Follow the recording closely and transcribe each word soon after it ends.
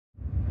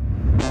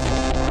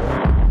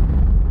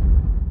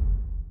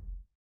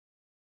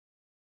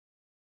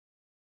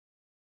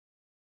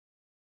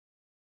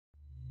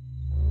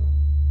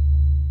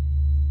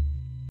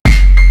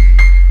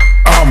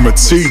I'ma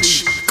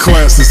teach.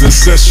 Classes in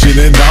session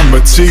and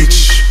I'ma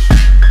teach.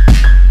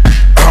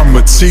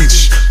 I'ma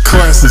teach.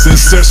 Classes in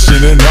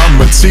session and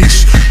I'ma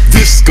teach.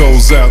 This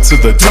goes out to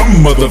the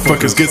dumb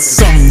motherfuckers. Get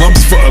some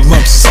lumps for a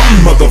lump sum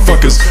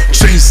motherfuckers.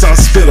 Chainsaw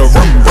spitter,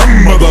 rum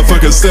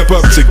motherfuckers. Step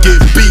up to get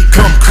beat,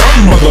 come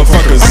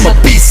motherfuckers. I'm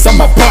a beast,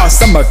 I'm a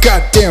boss, I'm a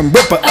goddamn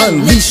ripper.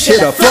 Unleash,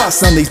 hit a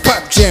floss on these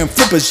pop jam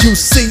flippers. You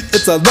see,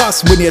 it's a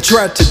loss when you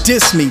try to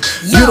diss me.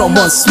 You don't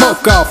want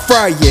smoke, I'll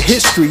fry your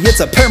history. It's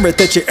apparent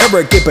that you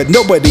arrogant, but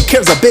nobody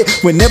cares a bit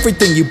when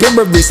everything you've been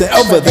releasing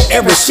over the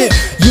era shit.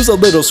 Use a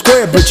little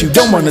square, but you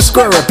don't want to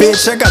square a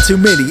bitch. I got too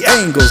many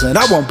angles and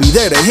I won't be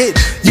there to hit.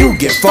 You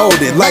get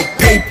folded like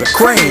paper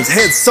cranes.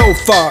 Head so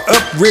far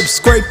up, ribs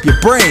scrape your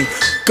brain.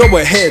 Go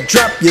ahead,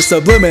 drop your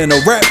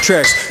subliminal rap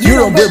tracks. You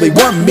don't really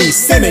want me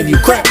sending you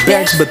crap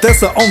backs, but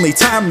that's the only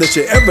time that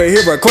you ever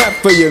hear a clap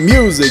for your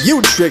music.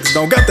 You tricks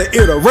don't got the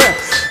ear to rap.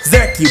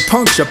 Zach, you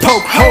puncture,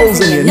 poke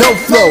holes in your no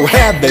flow.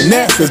 Have the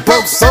nasties,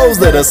 broke souls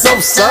that are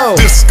so.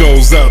 This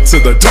goes out to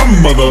the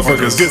dumb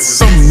motherfuckers. Get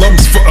some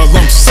lumps for a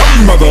lump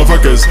sum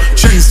motherfuckers.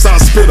 Chainsaw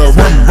spitter,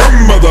 rum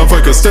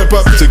motherfuckers. Step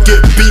up to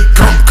get beat,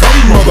 come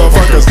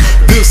motherfuckers.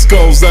 This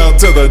goes out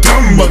to the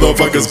dumb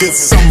motherfuckers. Get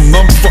some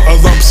lumps for a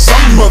lump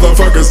sum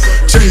motherfuckers.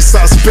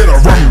 Chainsaw spitter,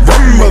 rum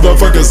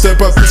motherfuckers.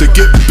 Step up to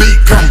get beat,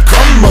 come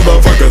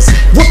motherfuckers.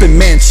 Whooping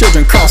man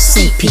children cost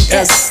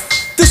CPS.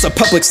 This a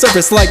public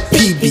service like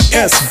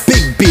PBS.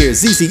 Big beer,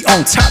 ZZ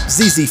on top,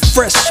 ZZ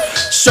fresh.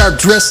 Sharp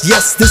dress,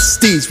 yes, this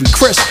steez we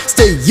crush.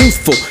 Stay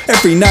youthful,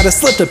 every night I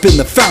slept up in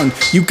the fountain.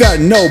 You got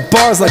no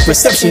bars like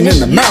reception in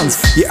the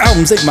mountains. Your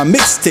albums ain't my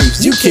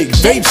mixtapes, you kick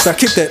vapes. I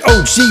kick that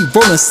OG,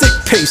 rolling sick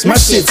pace. My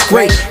shit's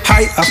great,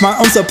 high off my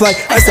own supply,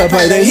 I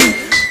supply the heat.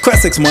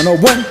 Classics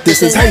 101,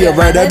 this is how you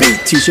write a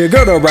beat. Teach your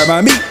girl to ride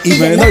my meat,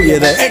 even though you're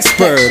the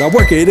expert. I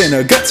work it in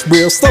her guts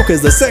real slow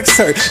cause the sex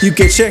hurt. You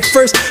get checked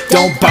first,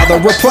 don't bother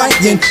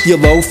replying. Your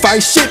lo-fi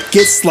shit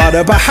gets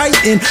slaughtered by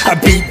heighten. I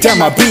beat down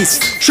my beats,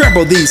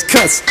 treble these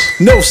cuts.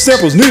 No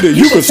samples needed,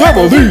 you can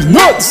sample these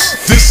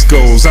nuts. This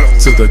goes out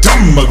to the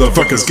dumb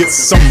motherfuckers. Get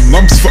some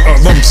lumps for a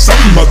lump sum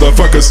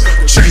motherfuckers.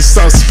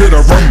 Chainsaw spitter,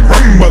 rum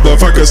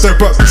motherfuckers.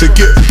 Step up to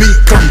get beat,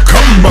 come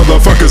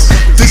motherfuckers.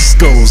 This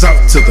goes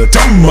out to the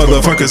dumb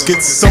motherfuckers.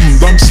 Get some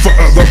lumps for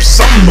a lump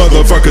sum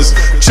motherfuckers.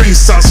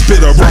 Chainsaw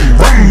spitter, rum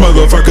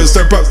motherfuckers.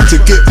 Step up to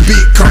get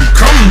beat, come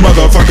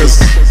motherfuckers.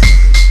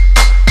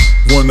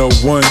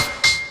 101.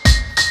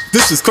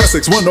 This is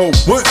Classics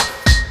 101.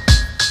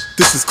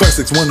 This is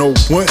Classics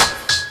 101.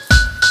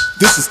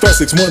 This is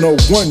Classics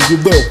 101. You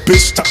little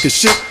bitch talking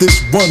shit.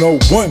 This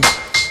 101.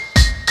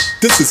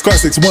 This is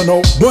Classics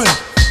 101.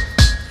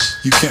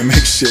 You can't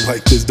make shit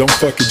like this. Don't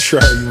fucking try,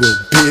 you little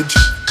bitch.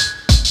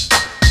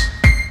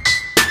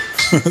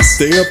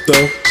 Stay up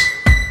though.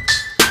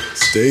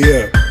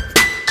 Stay up.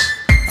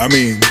 I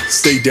mean,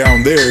 stay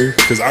down there,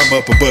 cause I'm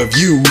up above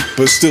you,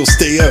 but still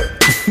stay up.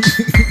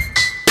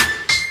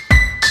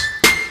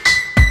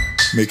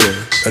 Make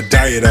a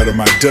diet out of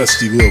my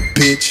dust, you little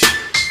bitch.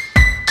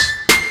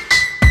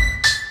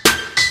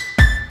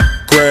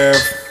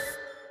 Grab.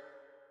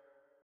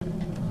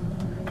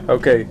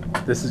 Okay,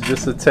 this is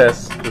just a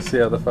test. Let's see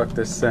how the fuck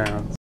this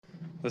sounds.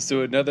 Let's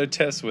do another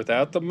test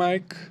without the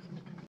mic.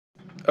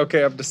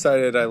 Okay, I've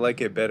decided I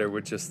like it better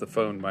with just the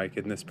phone mic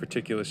in this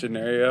particular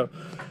scenario.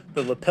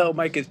 The lapel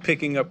mic is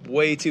picking up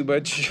way too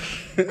much.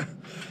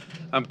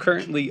 I'm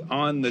currently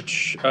on the,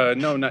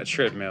 no, not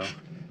treadmill.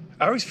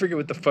 I always forget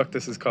what the fuck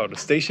this is called. A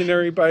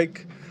stationary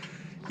bike?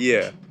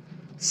 Yeah.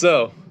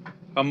 So,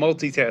 I'm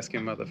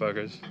multitasking,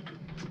 motherfuckers.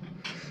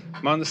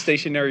 I'm on the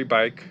stationary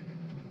bike,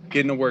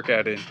 getting a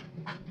workout in.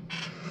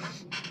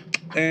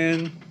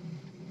 And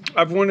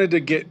I've wanted to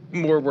get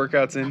more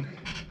workouts in.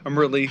 I'm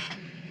really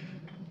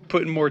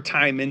putting more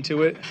time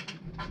into it.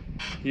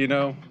 You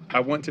know,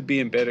 I want to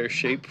be in better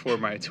shape for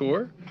my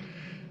tour.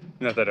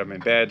 Not that I'm in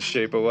bad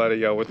shape. A lot of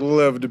y'all would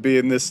love to be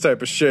in this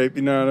type of shape,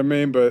 you know what I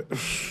mean? But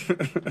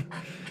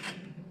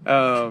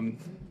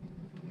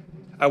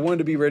I wanted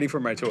to be ready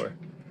for my tour.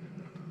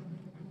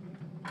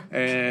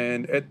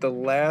 And at the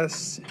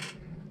last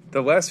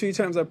few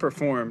times I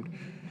performed,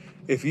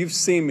 if you've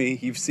seen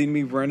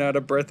me run out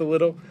of breath a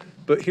little.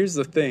 But here's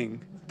the thing.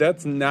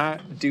 That's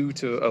not due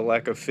to a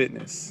lack of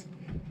fitness.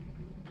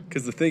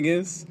 Because the thing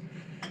is,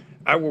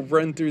 I will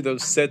run through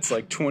those sets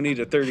like 20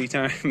 to 30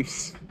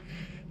 times,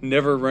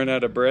 never run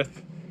out of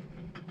breath.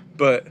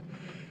 But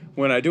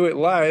when I do it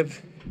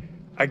live,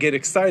 I get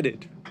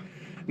excited,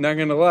 not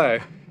gonna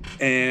lie.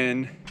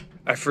 And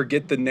I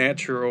forget the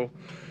natural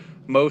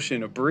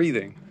motion of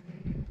breathing.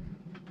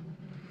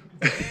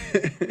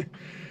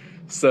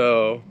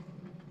 So,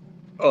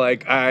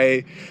 like,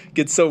 I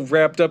get so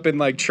wrapped up in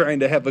like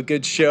trying to have a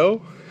good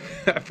show,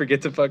 I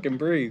forget to fucking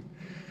breathe.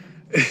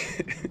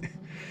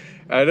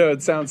 I know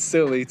it sounds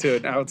silly to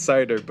an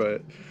outsider,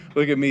 but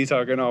look at me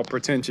talking all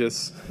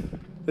pretentious.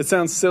 It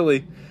sounds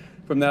silly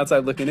from the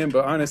outside looking in,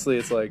 but honestly,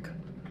 it's like,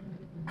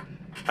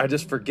 I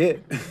just forget.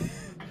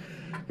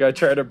 Gotta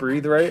try to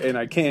breathe right, and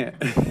I can't.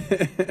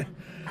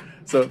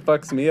 So it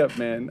fucks me up,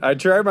 man. I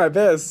try my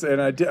best,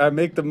 and I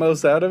make the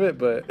most out of it,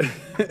 but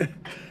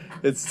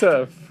It's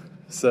tough.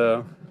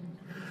 So,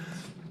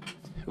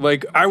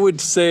 like, I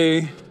would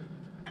say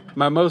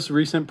my most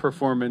recent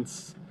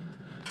performance,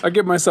 I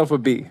give myself a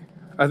B.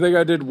 I think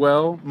I did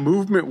well.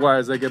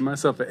 Movement-wise, I give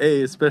myself an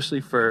A, especially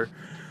for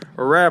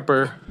a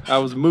rapper. I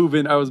was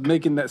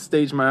making that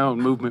stage my own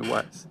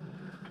movement-wise.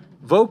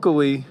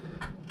 Vocally,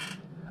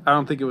 I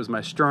don't think it was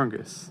my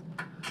strongest,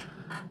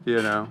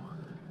 you know.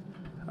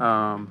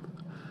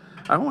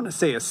 I want to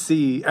say a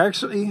C.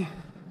 Actually,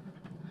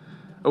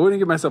 I wouldn't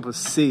give myself a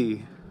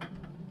C,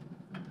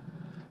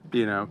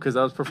 you know, because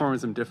I was performing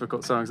some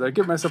difficult songs. I'd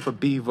give myself a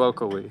B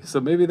vocally. So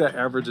maybe that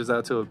averages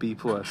out to a B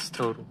plus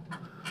total,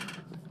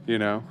 you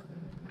know.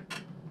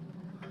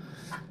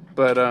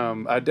 But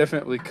I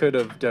definitely could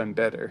have done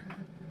better.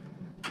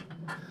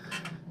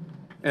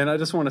 And I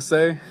just want to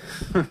say,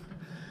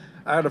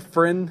 I had a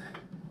friend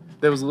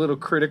that was a little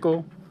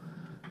critical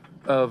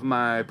of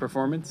my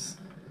performance.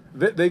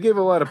 They gave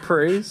a lot of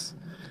praise.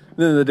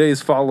 Then the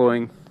days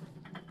following,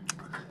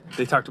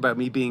 they talked about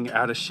me being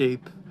out of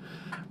shape,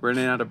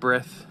 running out of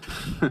breath.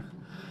 I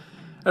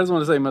just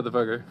want to say,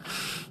 motherfucker,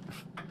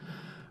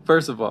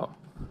 first of all,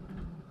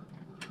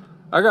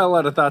 I got a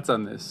lot of thoughts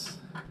on this.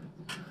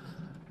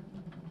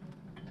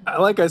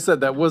 Like I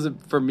said, that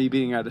wasn't for me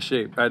being out of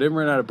shape. I didn't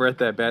run out of breath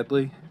that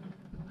badly.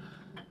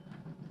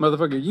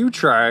 Motherfucker, you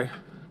try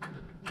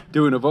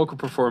doing a vocal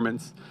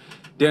performance,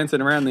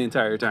 dancing around the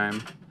entire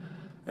time,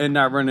 and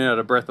not running out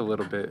of breath a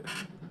little bit.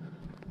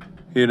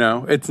 You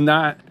know, it's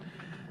not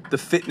the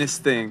fitness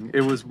thing.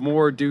 It was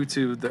more due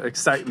to the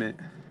excitement.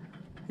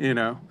 You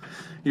know,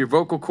 your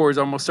vocal cords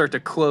almost start to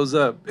close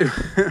up.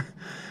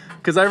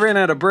 Because I ran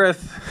out of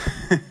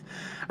breath.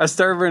 I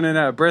started running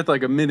out of breath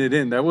like a minute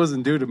in. That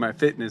wasn't due to my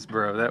fitness,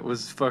 bro. That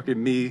was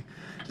fucking me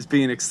just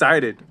being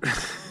excited.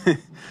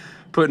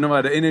 Putting a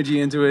lot of energy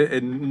into it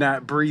and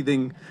not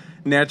breathing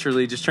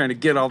naturally, just trying to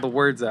get all the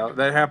words out.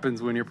 That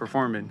happens when you're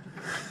performing.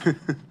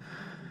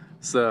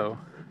 So,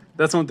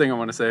 that's one thing I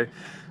want to say.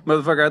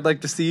 Motherfucker, I'd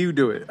like to see you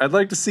do it. I'd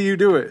like to see you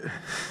do it.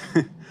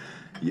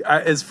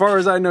 As far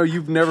as I know,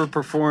 you've never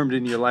performed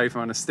in your life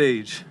on a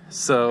stage.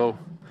 So,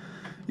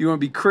 you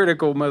want to be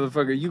critical,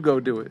 motherfucker, you go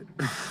do it.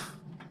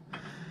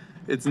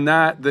 It's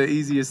not the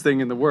easiest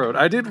thing in the world.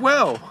 I did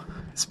well,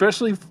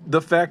 especially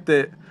the fact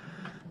that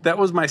that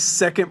was my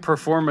second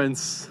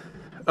performance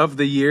of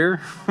the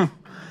year.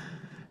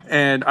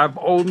 And I've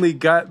only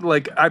got,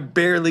 I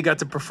barely got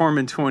to perform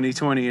in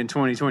 2020 and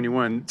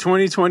 2021.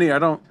 2020, I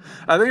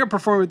think I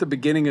performed at the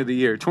beginning of the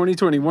year.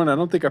 2021, I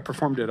don't think I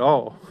performed at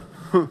all.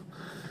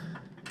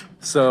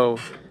 So,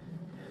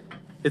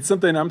 it's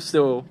something I'm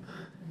still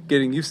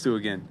getting used to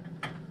again.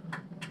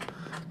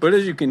 But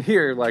as you can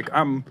hear,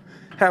 I'm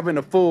having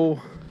a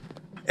full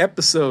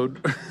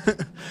episode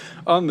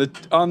on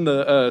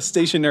the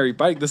stationary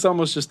bike. That's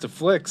almost just a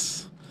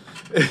flex.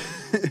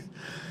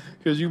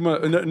 Because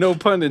no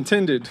pun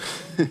intended.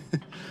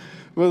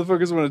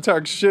 Motherfuckers want to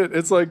talk shit.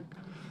 It's like,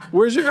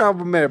 where's your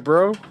album at,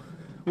 bro?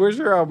 Where's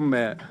your album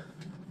at?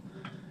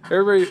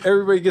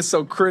 Everybody gets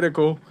so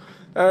critical.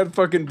 I had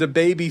fucking the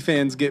baby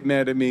fans get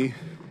mad at me.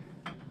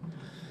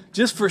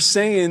 Just for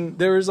saying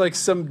there was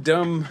some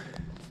dumb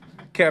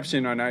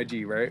caption on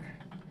IG, right?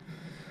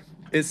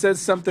 It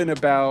says something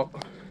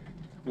about,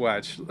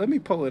 watch, let me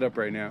pull it up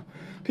right now.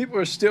 People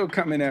are still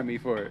coming at me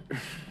for it.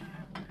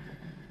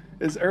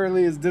 As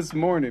early as this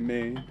morning,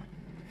 man.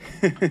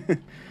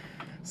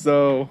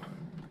 So,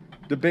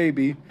 the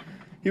baby,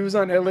 he was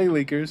on LA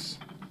Leakers.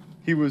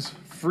 He was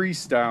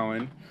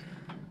freestyling,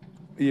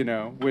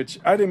 which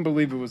I didn't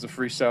believe it was a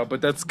freestyle, but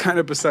that's kind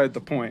of beside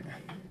the point.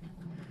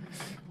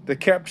 The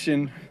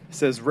caption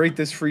says, rate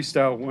this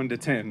freestyle 1 to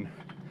 10.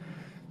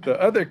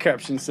 The other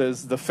caption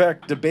says, the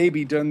fact the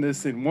baby done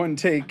this in one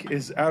take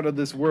is out of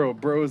this world.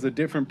 Bro is a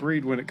different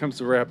breed when it comes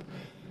to rap.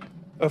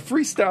 A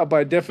freestyle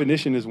by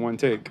definition is one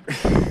take.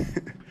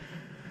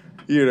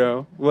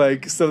 So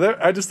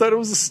I just thought it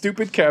was a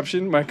stupid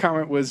caption. My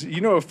comment was, a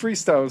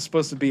freestyle is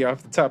supposed to be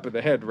off the top of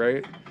the head,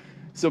 right?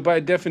 So by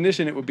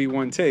definition, it would be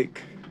one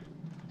take.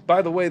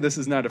 By the way, this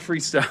is not a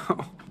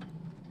freestyle.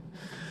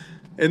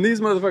 And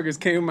these motherfuckers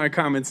came in my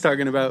comments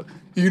talking about,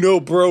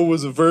 bro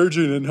was a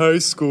virgin in high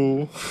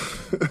school.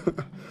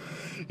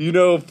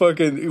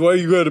 Fucking, why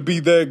you gotta be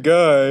that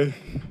guy?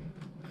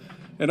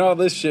 And all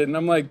this shit. And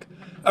I'm like,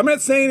 I'm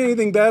not saying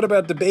anything bad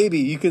about the baby.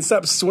 You can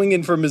stop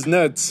swinging from his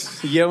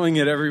nuts, yelling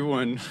at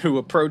everyone who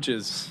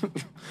approaches.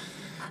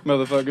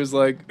 Motherfuckers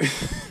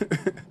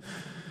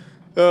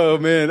oh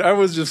man, I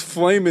was just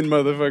flaming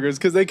motherfuckers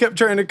because they kept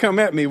trying to come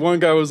at me. One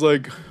guy was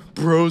like,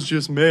 bro's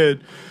just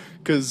mad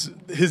because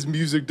his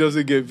music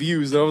doesn't get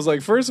views. And I was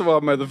like, first of all,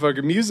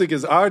 motherfucker, music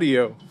is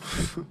audio.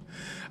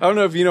 I don't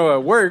know if you know how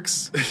it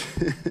works,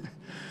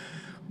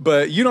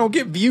 but you don't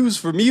get views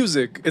for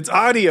music. It's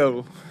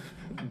audio.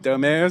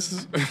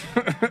 Dumbass.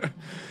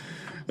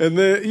 And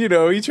then,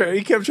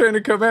 he kept trying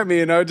to come at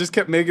me, and I just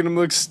kept making him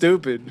look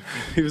stupid.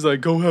 He was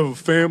like, go have a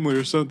family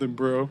or something,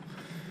 bro.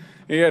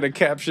 He had a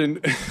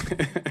caption.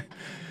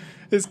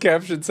 His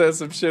caption says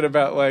some shit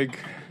about,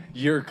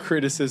 your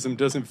criticism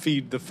doesn't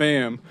feed the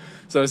fam.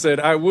 So I said,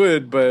 I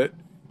would, but,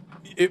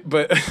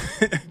 but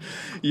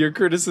your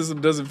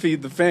criticism doesn't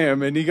feed the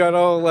fam. And he got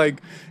all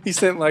like, he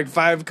sent like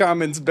 5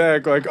 comments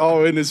back, like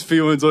all in his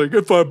feelings, like,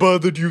 if I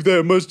bothered you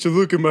that much to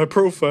look at my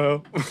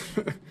profile.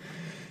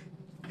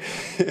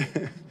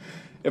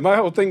 And my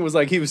whole thing was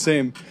like, he was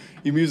saying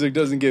your music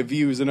doesn't get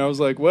views. And I was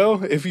like,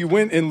 well, if you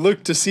went and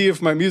looked to see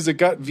if my music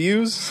got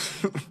views,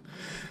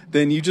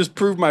 then you just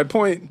proved my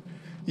point.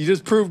 You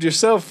just proved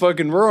yourself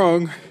fucking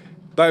wrong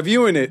by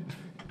viewing it.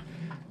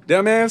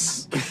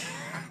 Dumbass.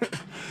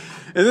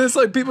 And then it's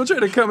like people try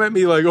to come at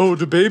me like, oh,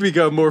 the baby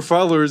got more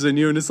followers than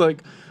you. And it's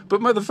like,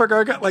 but motherfucker,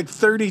 I got like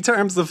 30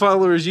 times the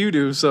followers you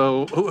do.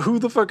 So who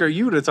the fuck are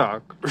you to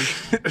talk?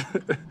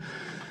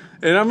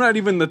 And I'm not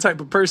even the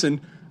type of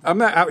person, I'm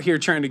not out here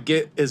trying to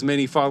get as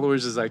many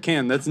followers as I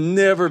can. That's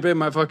never been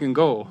my fucking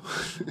goal.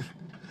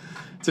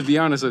 To be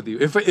honest with you.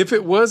 If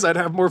it was, I'd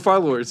have more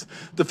followers.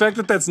 The fact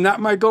that that's not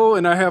my goal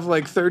and I have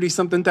like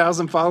 30-something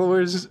thousand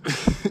followers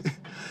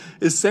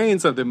is saying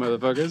something,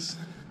 motherfuckers.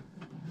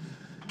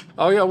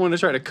 All y'all want to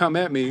try to come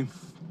at me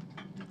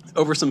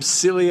over some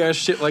silly ass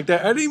shit like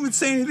that. I didn't even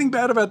say anything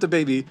bad about the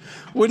baby.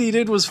 What he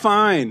did was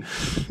fine.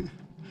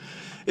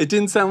 It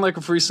didn't sound like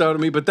a freestyle to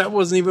me, but that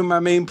wasn't even my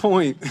main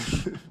point.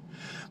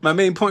 My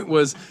main point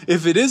was,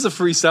 if it is a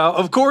freestyle,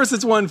 of course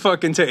it's one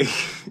fucking take.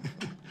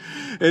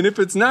 And if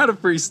it's not a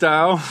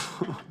freestyle,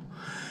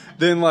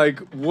 then like,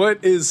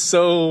 what is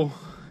so,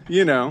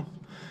 you know,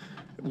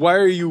 why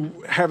are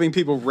you having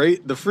people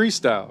rate the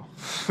freestyle?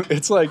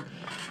 It's like,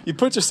 you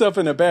put yourself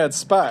in a bad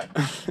spot.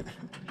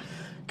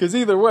 Because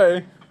either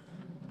way,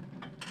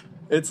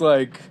 it's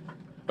like,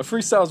 a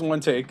freestyle is one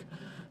take.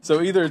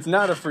 So either it's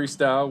not a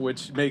freestyle,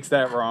 which makes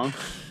that wrong,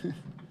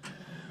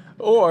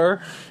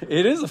 or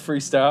it is a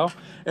freestyle.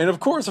 And of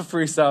course a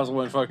freestyle is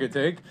one fucking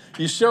take.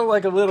 You show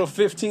like a little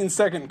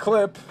 15-second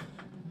clip.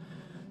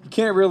 You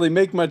can't really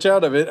make much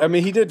out of it. I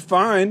mean, he did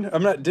fine.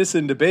 I'm not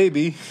dissing the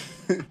baby.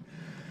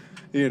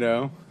 You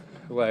know,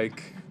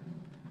 like,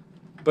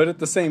 but at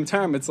the same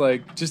time, it's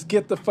like, just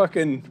get the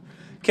fucking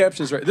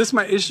captions right. This is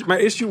my issue. My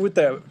issue with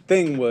that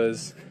thing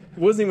was, it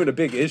wasn't even a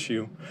big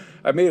issue.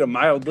 I made a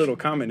mild little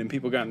comment and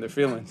people got in their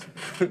feelings.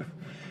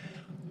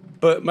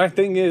 But my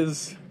thing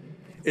is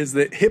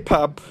that hip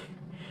hop,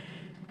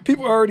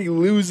 people are already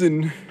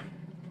losing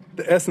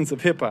the essence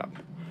of hip hop.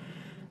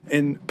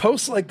 And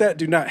posts like that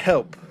do not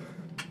help.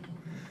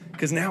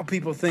 Because now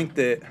people think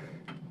that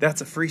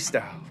that's a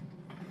freestyle.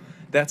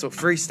 That's what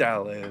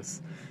freestyle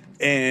is.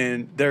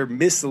 And they're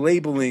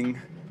mislabeling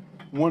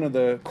one of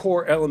the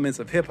core elements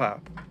of hip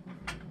hop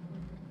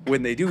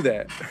when they do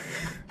that.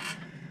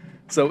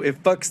 So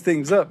it fucks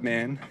things up,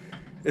 man.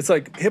 It's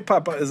like hip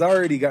hop has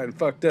already gotten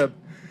fucked up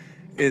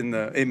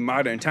in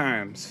modern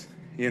times.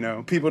 You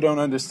know, people don't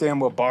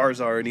understand what bars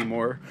are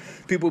anymore.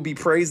 People be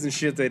praising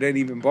shit that ain't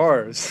even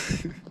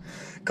bars.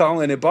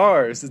 Calling it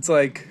bars. It's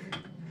like,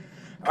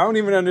 I don't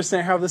even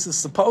understand how this is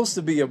supposed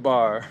to be a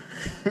bar.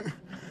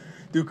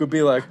 Dude could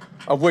be like,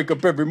 I wake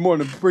up every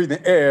morning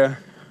breathing air.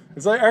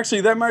 It's like,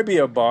 actually, that might be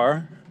a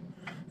bar.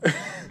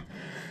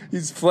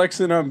 He's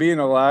flexing on being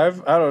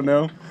alive. I don't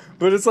know.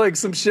 But it's like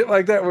some shit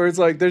like that where it's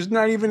like, there's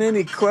not even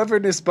any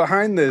cleverness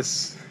behind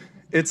this.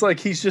 It's like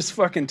he's just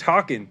fucking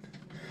talking.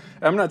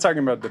 I'm not talking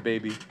about the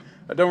baby.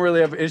 I don't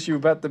really have an issue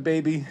about the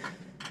baby.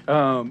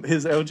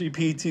 His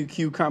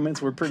LGBTQ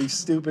comments were pretty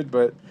stupid.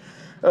 But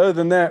other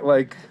than that,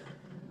 like,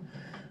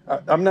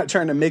 I'm not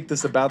trying to make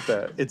this about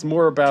that. It's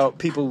more about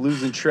people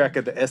losing track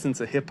of the essence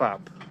of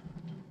hip-hop.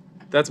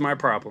 That's my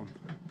problem.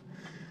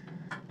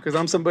 Because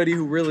I'm somebody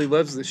who really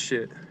loves this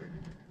shit.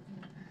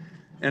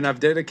 And I've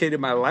dedicated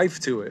my life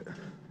to it.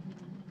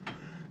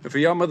 And for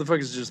y'all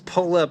motherfuckers to just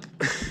pull up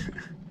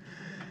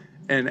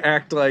and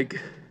act like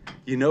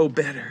you know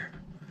better.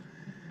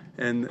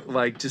 And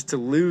like just to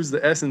lose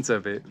the essence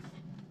of it.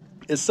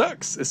 It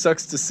sucks. It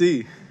sucks to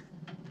see.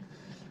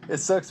 It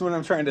sucks when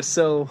I'm trying to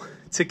sell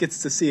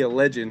tickets to see a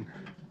legend.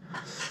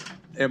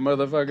 And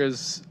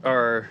motherfuckers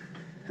are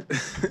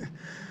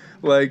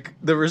like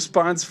the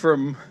response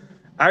from,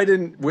 I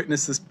didn't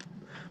witness this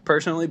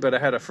personally, but I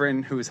had a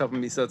friend who was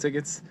helping me sell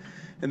tickets.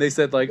 And they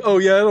said like, oh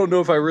yeah, I don't know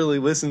if I really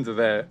listened to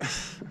that.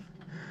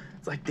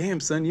 It's like, damn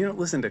son, you don't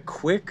listen to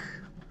Quick?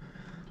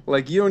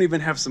 Like you don't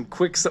even have some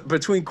Quick,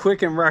 between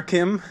Quick and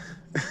Rakim,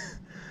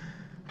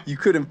 you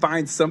couldn't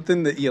find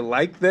something that you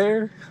like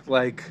there?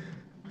 Like,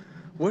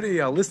 what are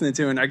y'all listening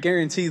to? And I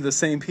guarantee the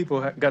same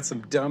people got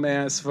some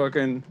dumbass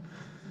fucking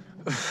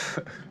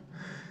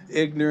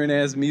ignorant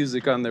ass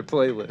music on their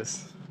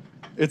playlist.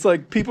 It's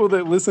like people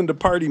that listen to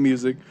party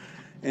music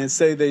and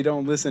say they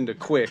don't listen to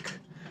Quick.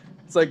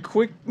 It's like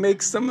Quick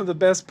makes some of the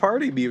best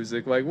party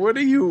music. Like, what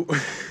are you?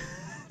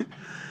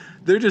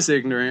 They're just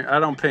ignorant. I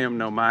don't pay them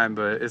no mind,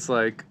 but it's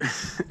like,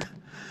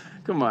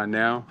 come on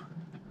now.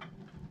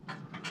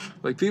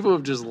 Like, people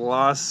have just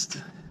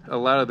lost a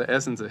lot of the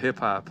essence of hip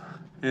hop,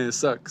 and it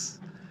sucks.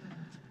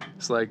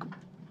 It's like,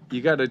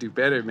 you got to do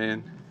better,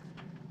 man.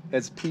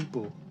 As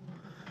people,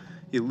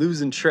 you're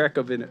losing track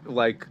of it,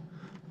 like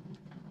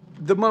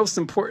the most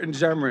important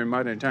genre in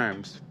modern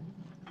times.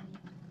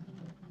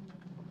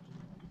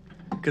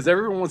 Because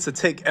everyone wants to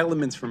take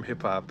elements from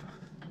hip-hop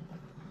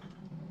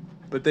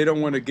but they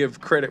don't want to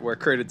give credit where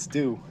credit's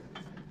due.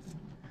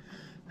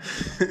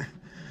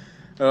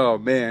 Oh,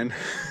 man.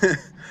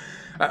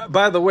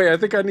 By the way, I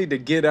think I need to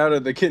get out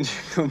of the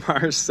Kendrick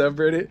Lamar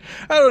subreddit.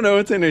 I don't know,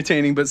 it's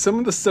entertaining, but some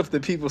of the stuff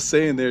that people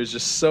say in there is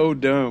just so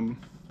dumb.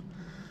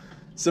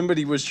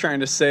 Somebody was trying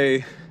to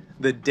say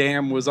the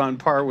Damn was on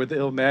par with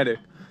Illmatic.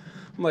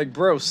 I'm like,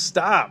 bro,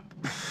 stop.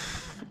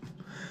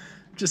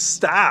 Just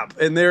stop.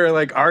 And they're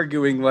like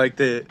arguing like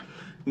that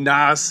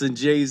Nas and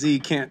Jay-Z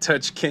can't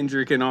touch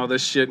Kendrick and all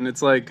this shit. And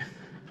it's like,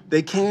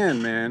 they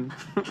can, man.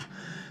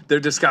 Their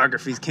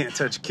discographies can't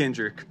touch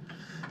Kendrick.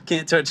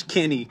 Can't touch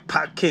Kenny.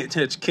 Pac can't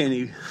touch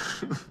Kenny.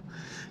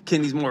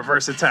 Kenny's more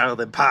versatile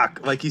than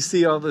Pac. Like, you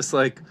see all this,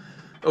 like,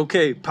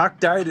 okay, Pac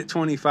died at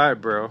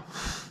 25, bro.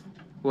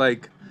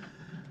 Like,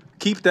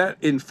 keep that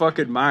in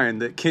fucking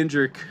mind, that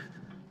Kendrick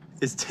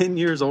is 10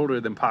 years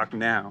older than Pac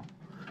now.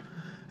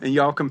 And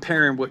y'all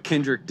comparing what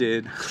Kendrick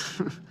did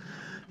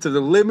to the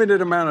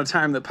limited amount of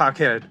time that Pac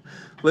had.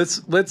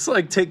 Let's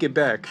like, take it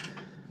back.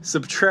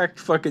 Subtract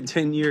fucking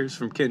 10 years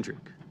from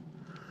Kendrick.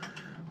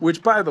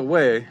 Which, by the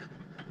way,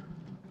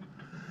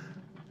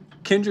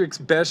 Kendrick's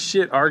best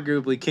shit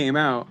arguably came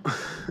out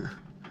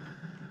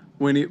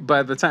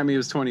by the time he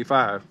was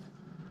 25.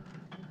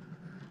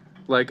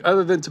 Like,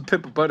 other than To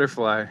Pimp a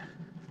Butterfly,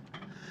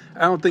 I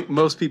don't think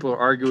most people are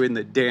arguing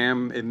that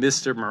Damn and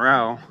Mr.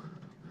 Morale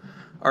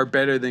are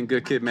better than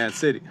Good Kid, Mad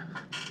City.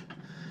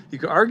 You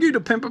could argue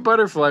To Pimp a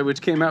Butterfly,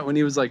 which came out when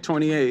he was like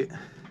 28,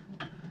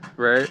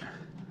 right?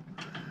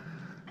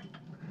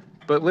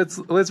 But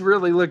let's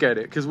really look at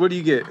it, because what do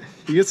you get?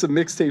 You get some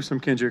mixtapes from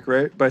Kendrick,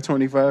 right? By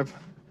 25.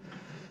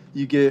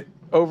 You get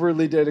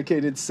Overly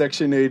Dedicated,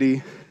 Section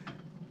 80,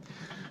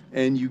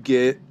 and you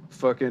get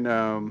fucking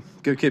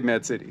Good Kid,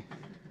 Mad City.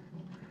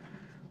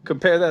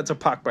 Compare that to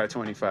Pac by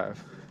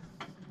 25.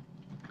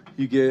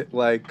 You get,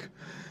 like,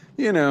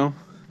 you know,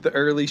 the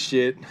early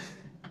shit.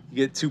 You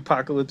get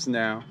Tupacalypse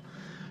Now,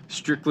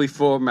 Strictly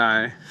For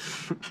My.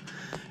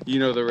 You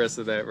know the rest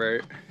of that,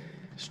 right?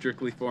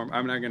 Strictly For My.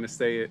 I'm not going to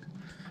say it.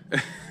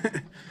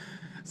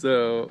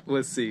 So,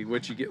 let's see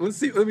what you get. Let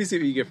me see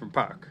what you get from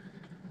Pac.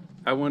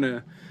 I want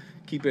to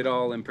keep it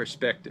all in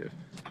perspective.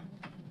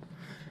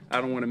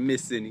 I don't want to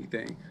miss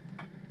anything.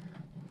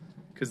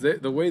 Because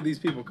the way these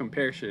people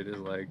compare shit is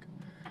like,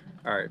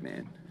 alright,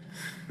 man.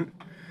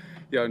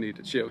 Y'all need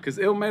to chill. Because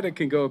Illmatic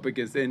can go up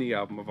against any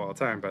album of all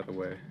time, by the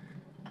way.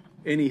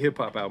 Any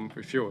hip-hop album,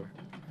 for sure.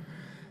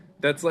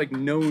 That's, like,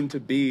 known to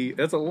be...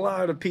 That's a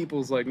lot of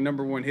people's, like,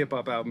 #1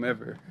 hip-hop album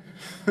ever.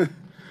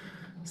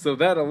 So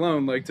that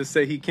alone, like, to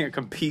say he can't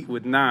compete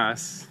with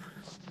Nas...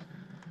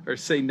 or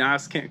say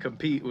Nas can't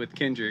compete with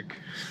Kendrick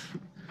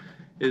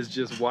is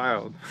just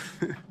wild.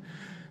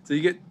 So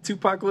you get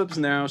Tupacalypse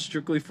Now,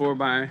 Strictly For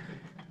My.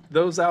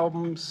 Those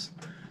albums,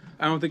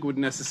 I don't think would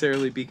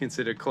necessarily be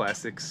considered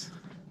classics.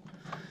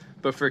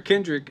 But for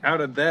Kendrick, out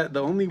of that,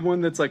 the only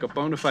one that's like a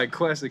bona fide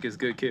classic is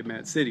Good Kid,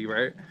 Mad City,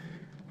 right?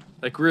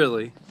 Like,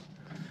 really.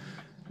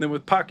 Then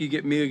with Pac, you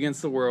get Me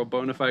Against the World,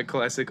 bona fide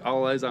classic.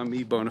 All Eyes on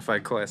Me, bona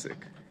fide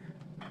classic.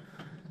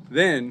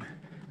 Then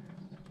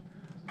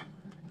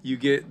you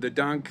get the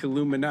Don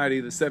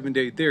Killuminati, the 7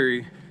 Day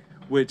Theory,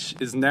 which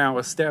is now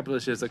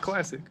established as a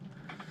classic.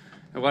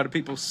 A lot of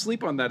people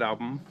sleep on that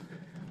album,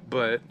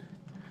 but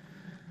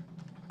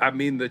I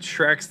mean, the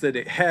tracks that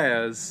it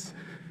has,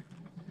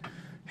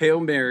 Hail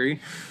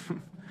Mary,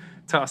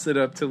 Toss It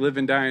Up, To Live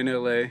and Die in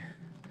LA,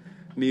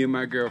 Me and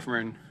My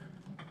Girlfriend,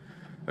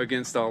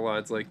 Against All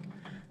Odds. Like,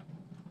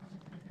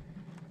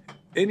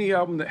 any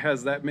album that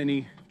has that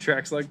many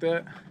tracks like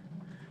that,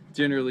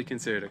 generally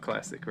considered a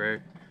classic,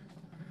 right?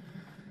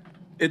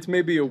 It's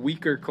maybe a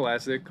weaker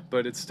classic,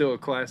 but it's still a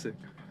classic.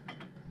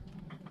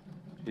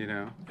 You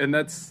know? And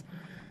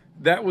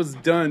that was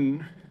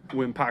done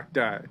when Pac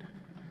died,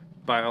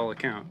 by all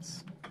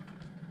accounts.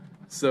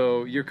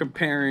 So you're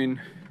comparing,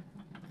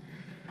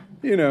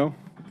 you know,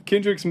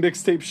 Kendrick's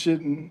mixtape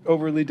shit and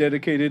Overly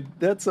Dedicated.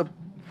 That's a,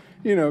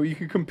 you know, you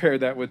could compare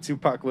that with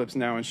Tupacalypse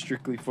Now and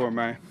Strictly For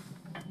My.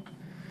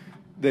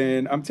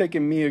 Then I'm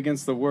taking Me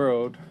Against the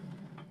World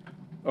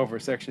over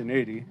Section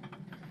 80,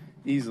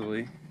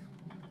 easily.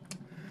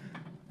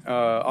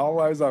 All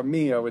Eyes on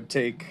Me, I'd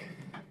take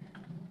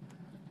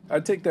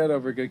that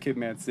over Good Kid,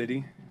 Mad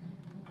City.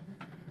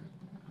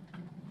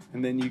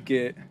 And then you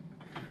get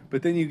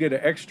an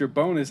extra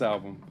bonus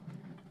album,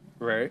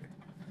 right?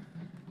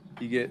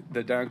 You get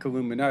the Don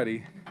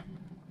Killuminati.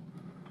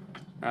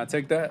 I'd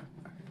take that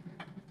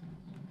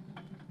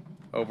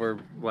over,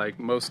 like,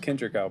 most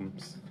Kendrick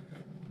albums.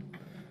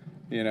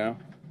 You know?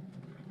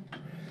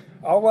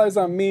 All Eyes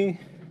on Me,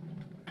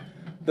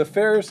 the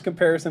fairest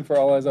comparison for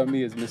All Eyes on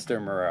Me is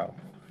Mr. Morale,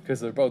 because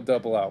they're both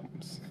double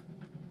albums.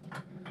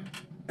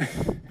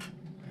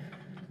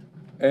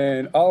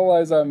 And All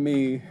Eyes on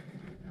Me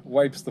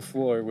wipes the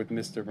floor with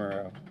Mr.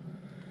 Morale.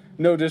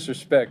 No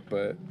disrespect,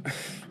 but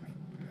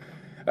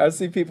I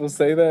see people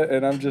say that,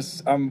 and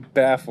I'm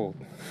baffled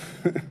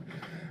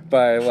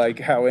by, like,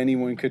 how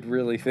anyone could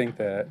really think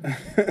that.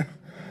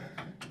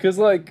 Because,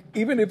 like,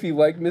 even if you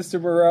like Mr.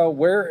 Morale,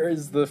 where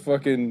is the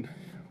fucking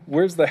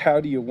Where's the How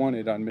Do You Want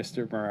It on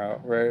Mr. Morale,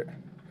 right?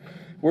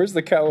 Where's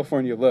the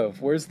California Love?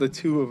 Where's the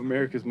Two of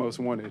America's Most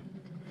Wanted?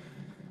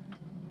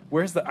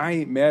 Where's the I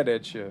Ain't Mad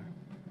At You?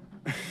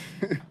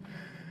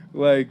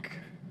 Like,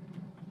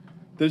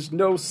 there's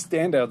no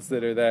standouts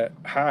that are that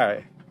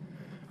high.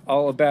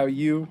 All About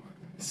You,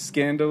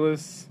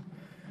 Scandalous.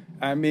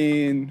 I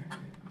mean,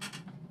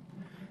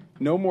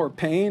 No More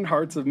Pain,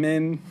 Hearts of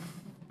Men.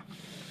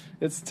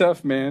 It's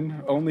tough,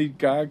 man. Only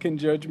God Can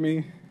Judge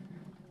Me.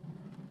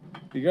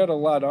 You got a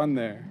lot on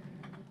there.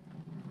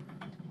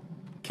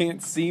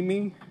 Can't See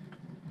Me.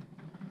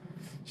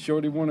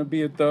 Shorty Wanna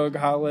Be a Thug,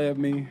 Holla at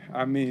Me.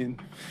 I mean,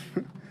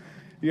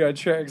 you got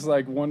tracks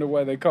like Wonder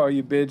Why They Call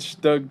You Bitch,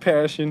 Thug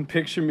Passion,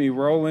 Picture Me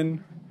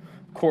Rolling,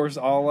 of course,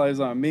 All Eyes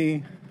on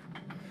Me.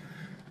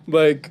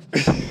 Like,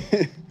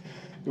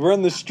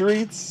 Run the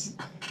Streets.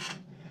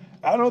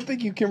 I don't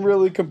think you can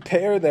really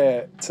compare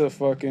that to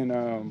fucking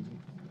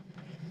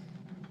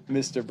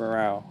Mr.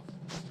 Morale.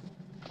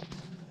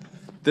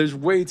 There's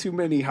way too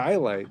many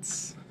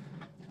highlights.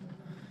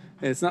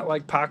 And it's not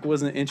like Pac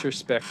wasn't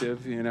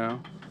introspective, you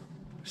know.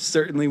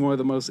 Certainly one of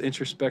the most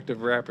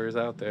introspective rappers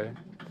out there.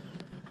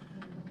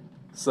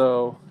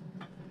 So,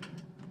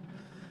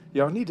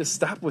 y'all need to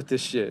stop with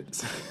this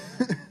shit.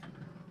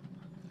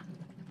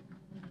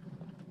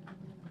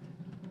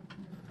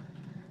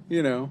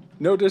 You know,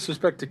 no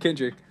disrespect to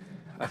Kendrick.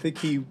 I think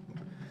he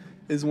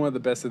is one of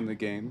the best in the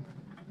game.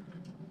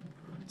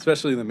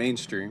 Especially in the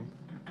mainstream.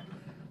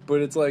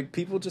 But it's like,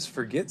 people just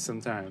forget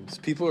sometimes.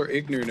 People are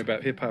ignorant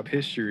about hip-hop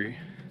history.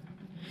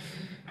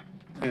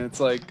 And it's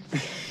like,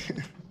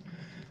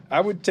 I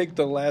would take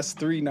the last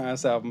 3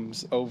 Nas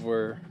albums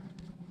over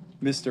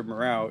Mr.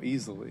 Morale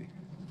easily.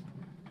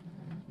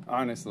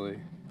 Honestly.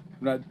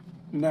 I'm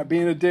not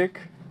being a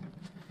dick.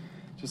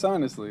 Just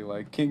honestly,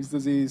 like King's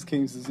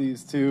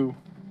Disease 2,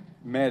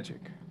 Magic.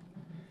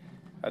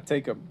 I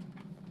take them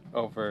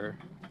over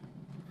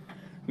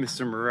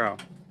Mr. Morale.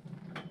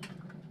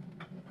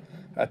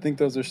 I think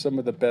those are some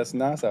of the best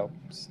Nas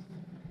albums.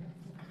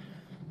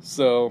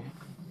 So,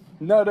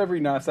 not every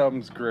Nas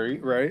album's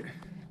great, right?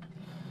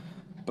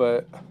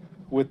 But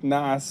with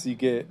Nas, you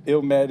get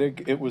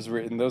Illmatic, It Was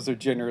Written. Those are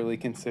generally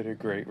considered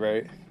great,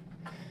 right?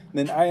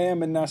 Then I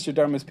Am and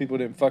Nostradamus people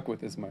didn't fuck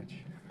with as much.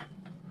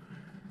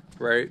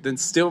 Right? Then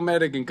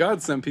Stillmatic and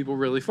Godson people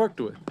really fucked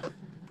with.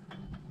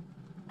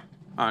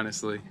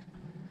 Honestly.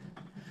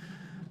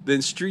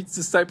 Then Streets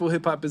Disciple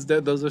Hip Hop Is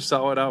Dead. Those are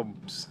solid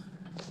albums.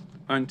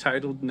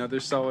 Untitled, another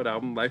solid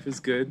album. Life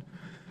Is Good.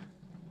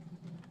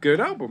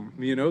 Good album.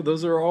 You know,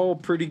 those are all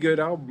pretty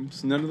good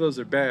albums. None of those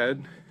are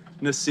bad.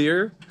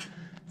 Nasir,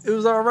 it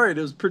was alright.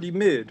 It was pretty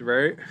mid,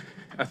 right?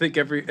 I think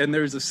and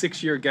there's a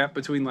 6-year gap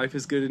between Life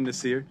Is Good and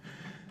Nasir.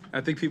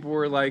 I think people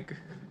were like,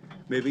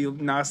 maybe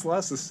Nas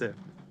lost a step.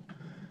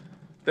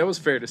 That was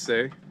fair to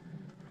say.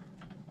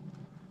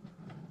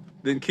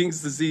 Then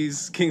King's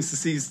Disease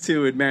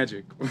 2, and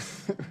Magic.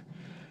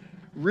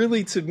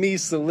 Really, to me,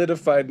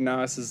 solidified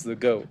Nas as the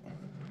GOAT.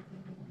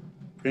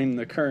 In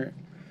the current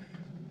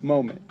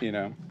moment, you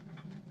know.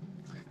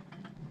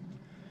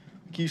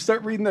 You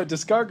start reading that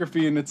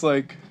discography and it's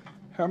like,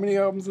 how many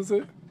albums is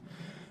it?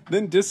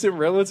 Then Distant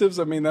Relatives,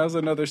 I mean, that was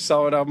another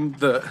solid album.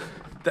 The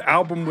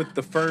album with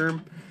The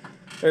Firm,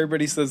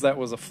 everybody says that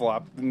was a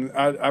flop. And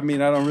I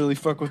mean, I don't really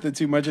fuck with it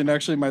too much. And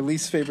actually, my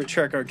least favorite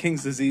track on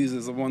King's Disease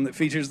is the one that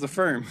features The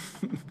Firm.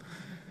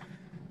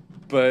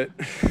 But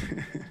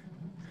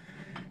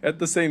at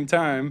the same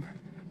time,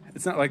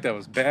 it's not like that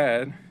was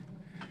bad.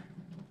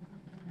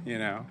 You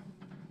know.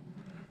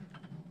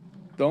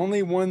 The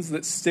only ones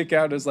that stick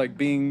out as like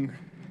being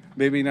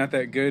maybe not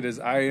that good is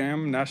I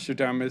Am,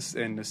 Nostradamus,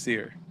 and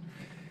Nasir.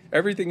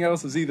 Everything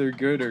else is either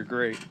good or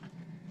great.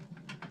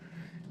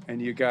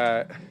 And you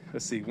got,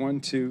 let's see,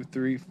 1, 2,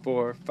 3,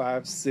 4,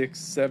 5, 6,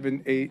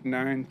 7, 8,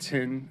 9,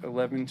 10,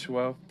 11,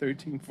 12,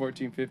 13,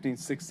 14, 15,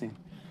 16.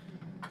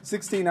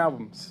 16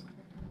 albums.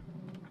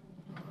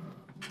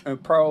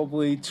 And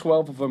probably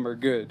 12 of them are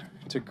good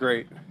to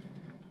great.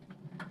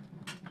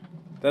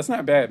 That's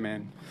not bad,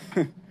 man.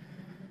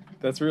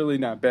 That's really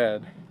not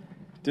bad.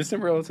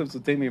 Distant Relatives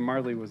with Damian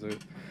Marley was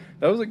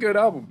a good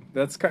album.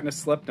 That's kind of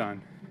slept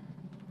on.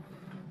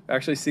 I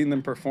actually seen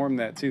them perform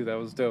that too. That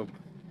was dope.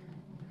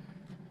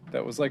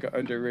 That was like an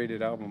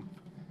underrated album.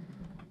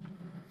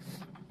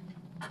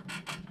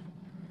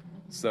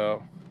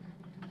 So,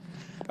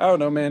 I don't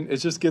know, man. It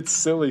just gets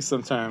silly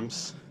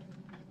sometimes.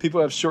 People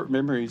have short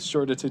memories,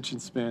 short attention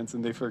spans,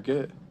 and they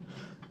forget.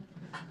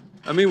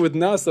 I mean, with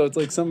Nas, though, it's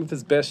like some of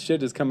his best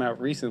shit has come out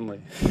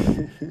recently.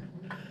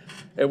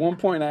 At one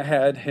point, I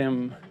had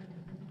him...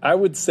 I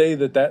would say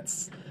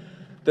that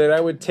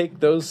I would take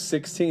those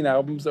 16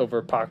 albums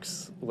over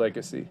Pac's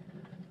legacy.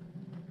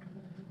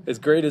 As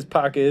great as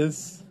Pac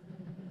is,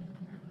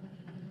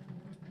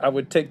 I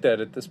would take that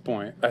at this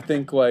point. I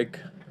think, like,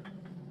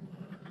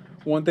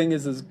 one thing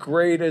is, as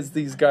great as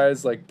these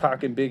guys like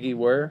Pac and Biggie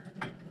were,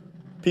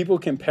 people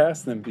can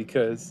pass them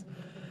because,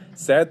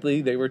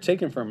 sadly, they were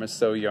taken from us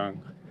so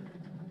young.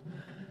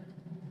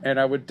 And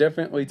I would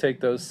definitely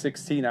take those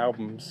 16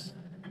 albums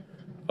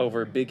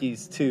over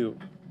Biggie's 2.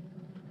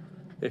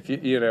 If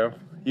you know,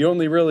 you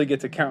only really get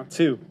to count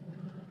 2.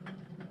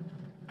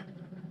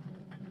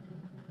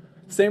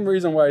 Same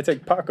reason why I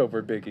take Pac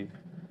over Biggie.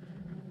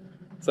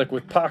 It's like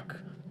with Pac,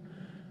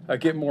 I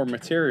get more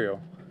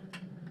material,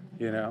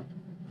 you know?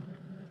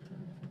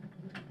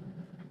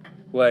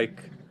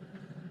 Like,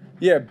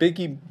 yeah,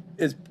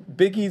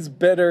 Biggie's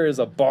better as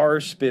a bar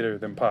spitter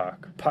than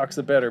Pac. Pac's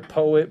a better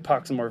poet.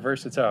 Pac's more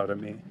versatile to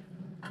me.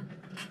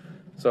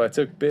 So I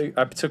took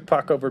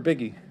Pac over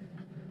Biggie.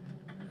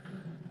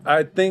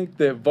 I think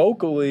that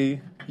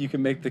vocally, you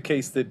can make the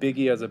case that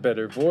Biggie has a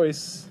better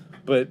voice,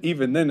 but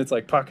even then, it's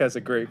like Pac has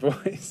a great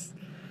voice.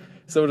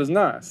 So does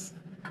Nas.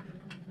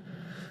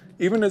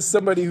 Even as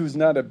somebody who's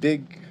not a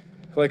big,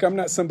 like, I'm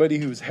not somebody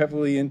who's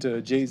heavily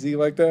into Jay-Z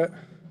like that,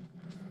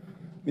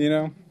 you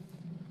know?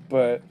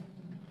 But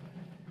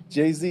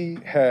Jay-Z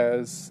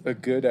has a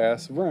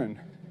good-ass run.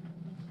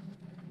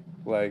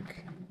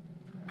 Like,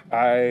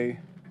 I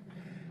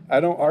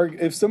don't argue.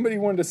 If somebody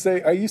wanted to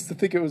say, I used to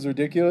think it was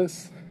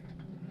ridiculous,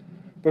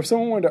 but if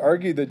someone wanted to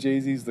argue that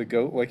Jay-Z's the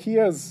GOAT, like, he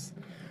has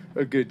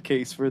a good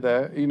case for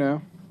that, you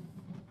know?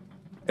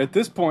 At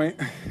this point,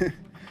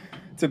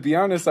 to be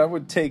honest, I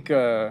would take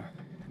Nas'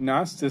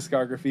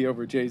 discography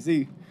over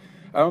Jay-Z.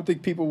 I don't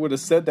think people would have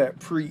said that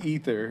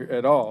pre-Ether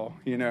at all,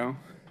 you know?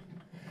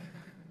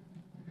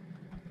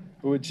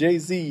 With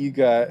Jay-Z, you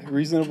got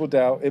Reasonable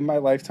Doubt, In My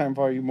Lifetime,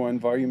 Volume 1,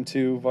 Volume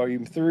 2,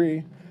 Volume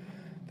 3,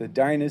 The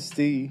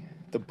Dynasty,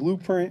 The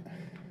Blueprint.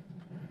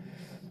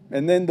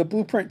 And then The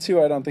Blueprint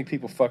 2, I don't think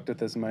people fucked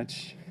with as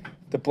much.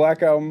 The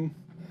Black Album,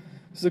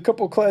 there's a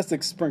couple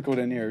classics sprinkled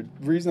in here.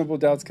 Reasonable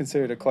Doubt's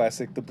considered a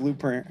classic. The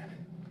Blueprint.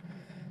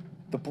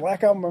 The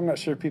Black Album, I'm not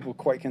sure people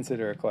quite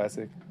consider a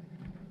classic.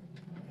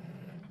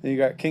 Then you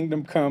got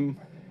Kingdom Come.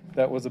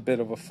 That was a bit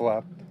of a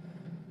flop.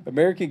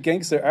 American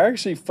Gangster, I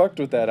actually fucked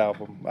with that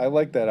album. I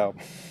like that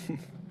album.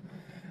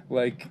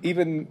 Like,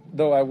 even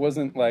though I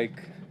wasn't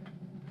like,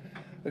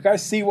 I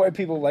see why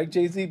people like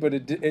Jay-Z, but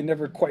it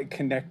never quite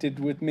connected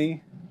with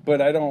me. But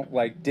I don't,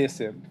 like, diss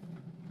him.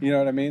 You know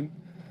what I mean?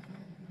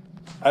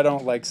 I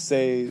don't, like,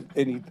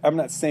 I'm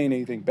not saying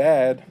anything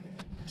bad.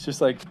 It's just,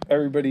 like,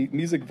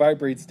 music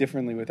vibrates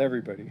differently with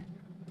everybody.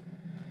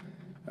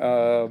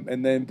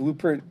 And then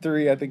Blueprint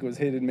 3, I think, was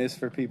hit and miss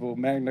for people.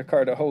 Magna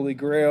Carta, Holy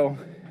Grail,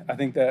 I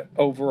think that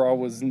overall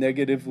was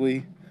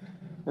negatively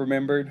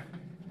remembered.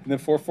 And then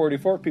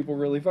 444, people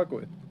really fuck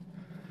with.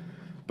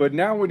 But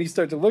now when you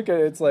start to look at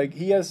it, it's like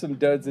he has some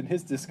duds in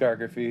his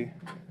discography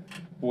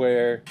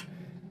where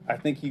I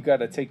think you got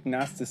to take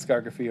Nas'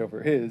 discography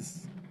over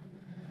his,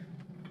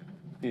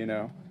 you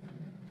know.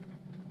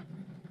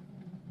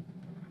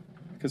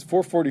 Because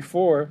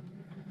 444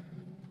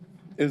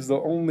 is the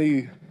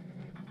only,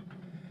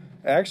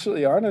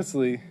 actually,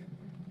 honestly,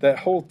 that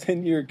whole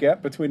 10-year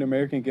gap between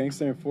American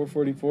Gangster and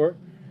 444,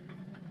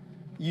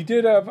 you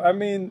did have, I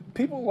mean,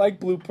 people like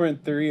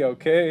Blueprint 3,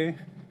 okay,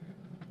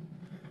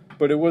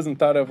 but it wasn't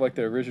thought of like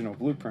the original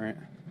Blueprint,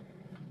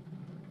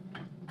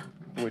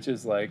 which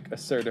is like a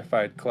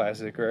certified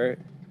classic, right?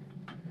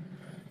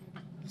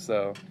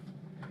 So,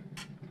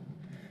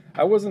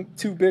 I wasn't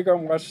too big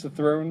on Watch the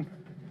Throne.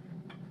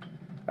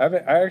 I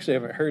actually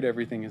haven't heard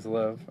Everything Is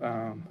Love.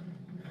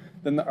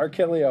 Then the R.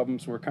 Kelly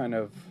albums were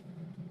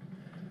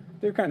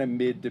they're kind of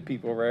mid to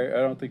people, right?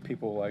 I don't think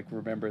people like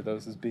remember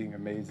those as being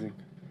amazing.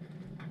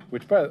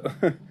 Which, by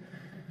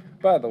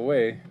the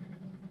way,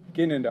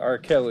 getting into R.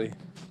 Kelly,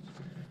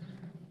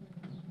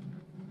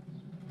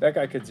 that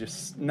guy could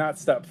just not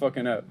stop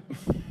fucking up.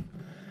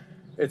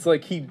 It's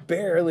like he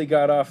barely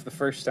got off the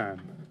first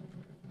time.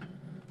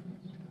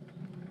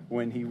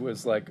 When he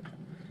was like,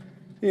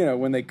 you know,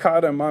 when they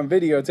caught him on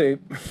videotape,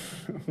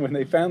 when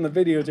they found the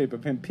videotape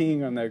of him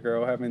peeing on that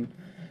girl, having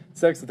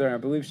sex with her, I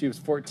believe she was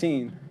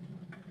 14.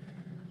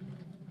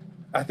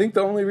 I think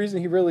the only reason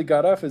he really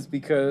got off is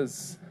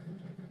because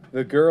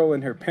the girl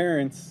and her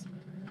parents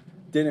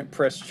didn't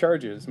press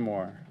charges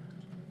more.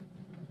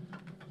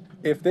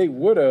 If they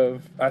would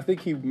have, I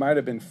think he might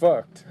have been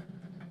fucked.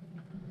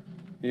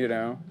 You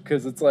know?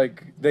 Because it's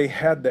like they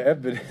had the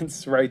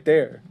evidence right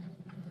there.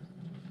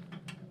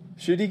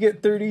 Should he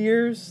get 30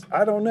 years?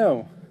 I don't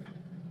know.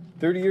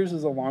 30 years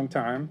is a long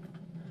time.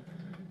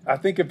 I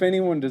think if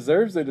anyone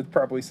deserves it, it's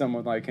probably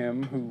someone like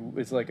him who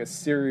is like a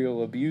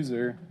serial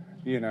abuser,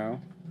 you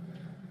know?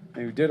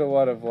 And who did a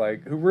lot of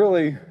like, who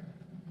really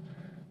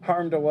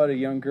harmed a lot of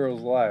young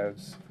girls'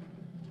 lives.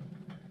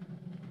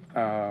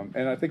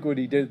 And I think what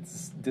he did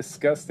is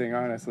disgusting,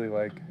 honestly.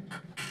 Like,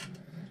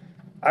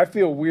 I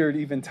feel weird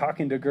even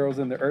talking to girls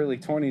in the early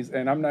 20s,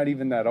 and I'm not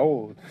even that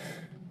old.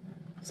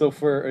 So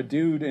for a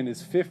dude in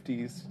his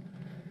 50s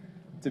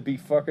to be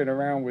fucking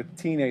around with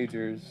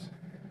teenagers,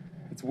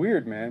 it's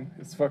weird, man.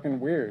 It's fucking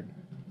weird.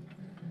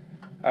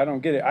 I don't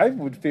get it. I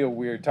would feel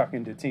weird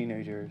talking to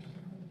teenagers.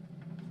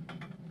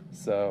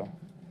 So,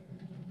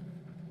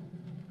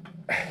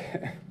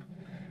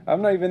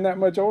 I'm not even that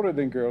much older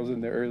than girls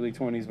in their early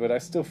 20s, but I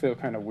still feel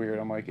kind of weird.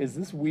 I'm like, is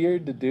this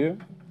weird to do?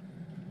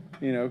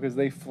 You know, because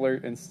they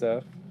flirt and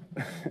stuff.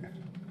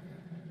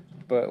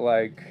 But,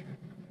 like,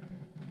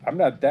 I'm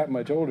not that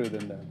much older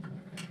than them.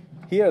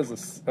 he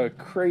has a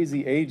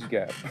crazy age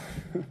gap.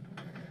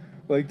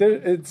 Like,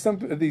 it's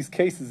some of these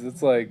cases,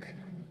 it's like,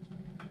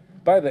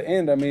 by the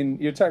end, I mean,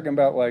 you're talking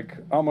about, like,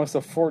 almost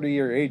a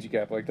 40-year age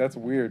gap. Like, that's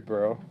weird,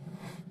 bro.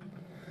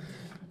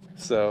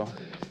 So,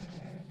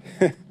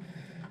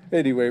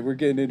 anyway, we're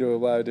getting into a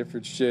lot of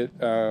different shit.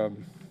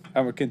 I'm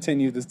going to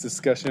continue this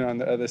discussion on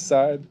the other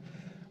side.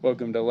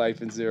 Welcome to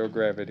Life in Zero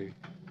Gravity.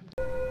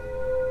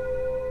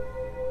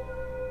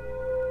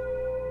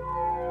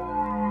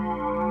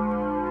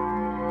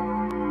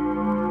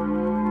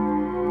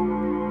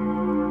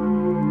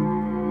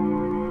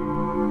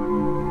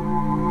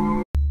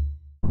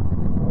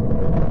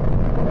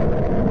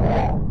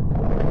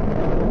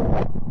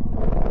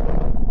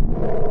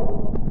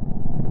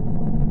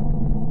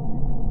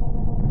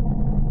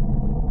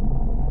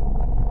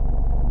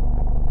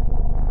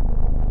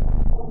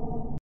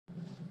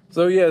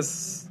 So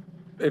yes,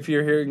 if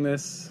you're hearing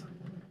this,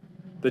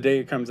 the day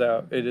it comes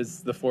out, it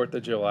is the 4th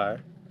of July.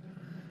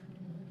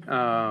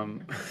 I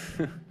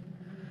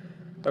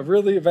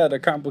really have had a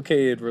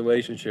complicated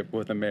relationship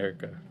with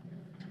America,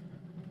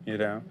 you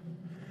know?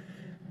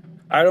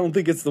 I don't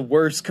think it's the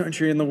worst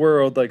country in the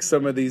world like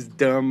some of these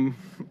dumb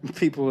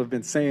people have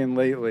been saying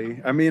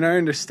lately. I mean, I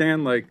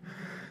understand, like,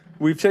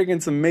 we've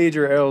taken some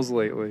major L's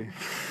lately.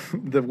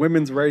 The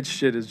women's rights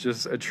shit is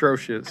just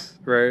atrocious,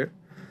 right?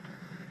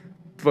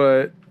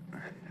 But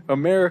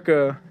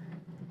America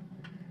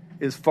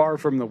is far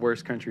from the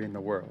worst country in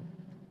the world.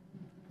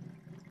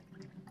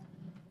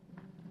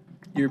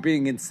 You're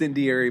being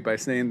incendiary by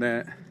saying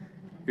that.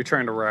 You're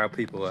trying to rile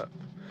people up.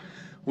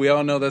 We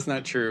all know that's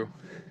not true.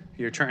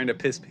 You're trying to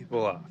piss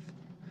people off.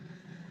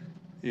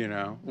 You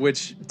know,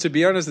 which, to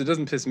be honest, it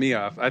doesn't piss me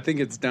off. I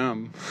think it's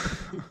dumb.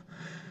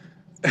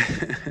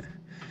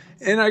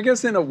 And I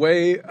guess in a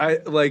way, I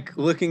like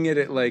looking at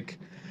it like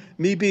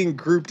me being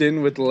grouped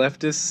in with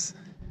leftists.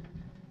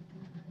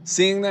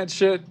 Seeing that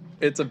shit,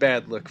 it's a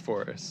bad look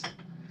for us.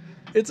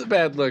 It's a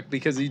bad look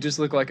because you just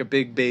look like a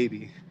big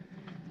baby.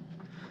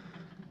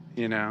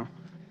 You know?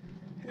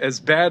 As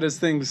bad as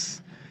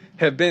things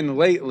have been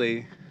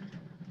lately,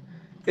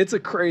 it's a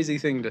crazy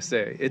thing to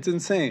say. It's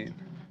insane.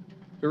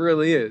 It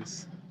really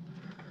is.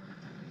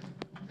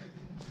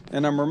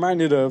 And I'm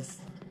reminded of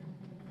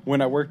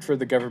when I worked for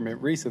the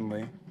government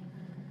recently,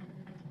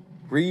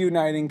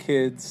 reuniting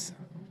kids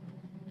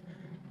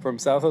from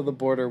south of the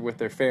border with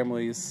their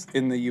families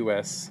in the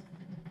U.S.,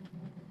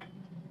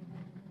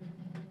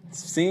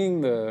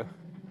 seeing the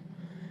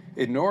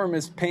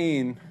enormous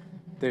pain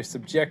they're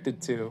subjected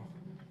to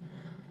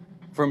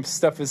from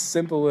stuff as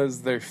simple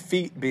as their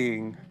feet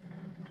being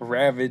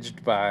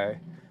ravaged by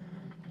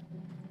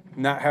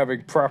not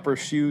having proper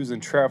shoes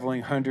and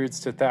traveling hundreds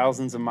to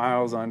thousands of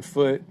miles on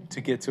foot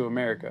to get to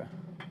America.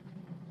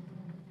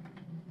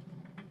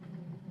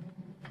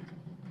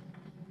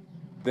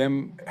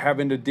 Them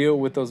having to deal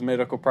with those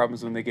medical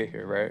problems when they get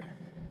here, right?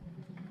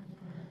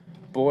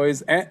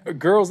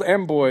 Girls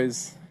and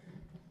boys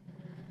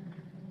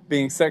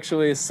being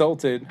sexually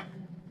assaulted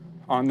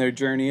on their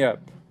journey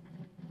up,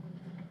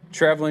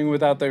 traveling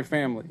without their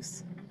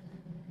families.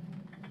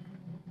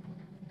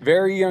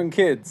 Very young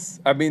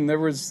kids. I mean, there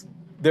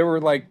were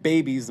like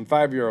babies and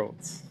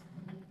 5-year-olds.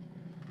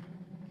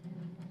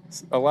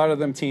 A lot of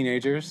them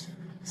teenagers,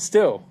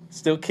 still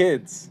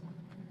kids.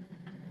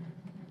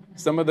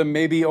 Some of them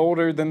may be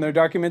older than their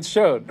documents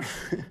showed.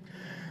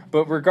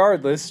 But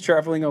regardless,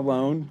 traveling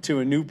alone to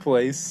a new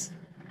place,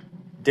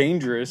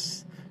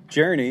 dangerous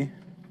journey,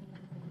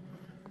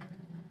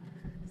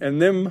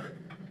 and them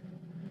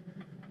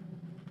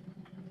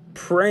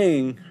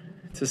praying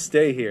to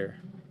stay here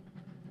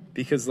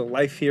because the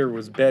life here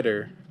was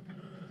better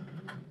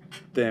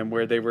than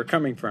where they were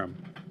coming from.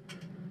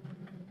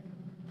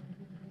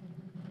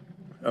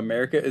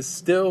 America is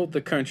still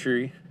the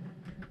country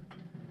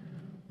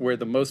where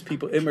the most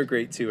people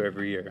immigrate to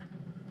every year.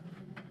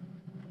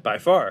 By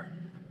far.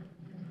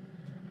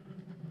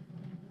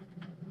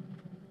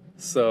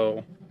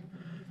 So,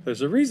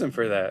 there's a reason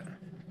for that.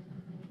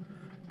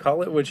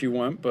 Call it what you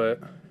want,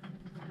 but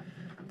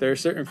there are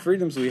certain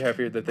freedoms we have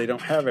here that they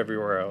don't have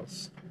everywhere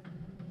else.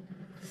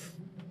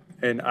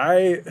 And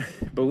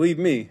believe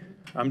me,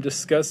 I'm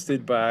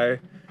disgusted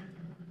by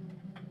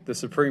the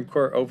Supreme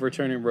Court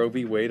overturning Roe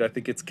v. Wade. I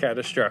think it's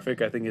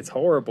catastrophic. I think it's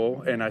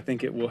horrible. And I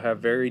think it will have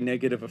very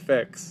negative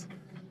effects.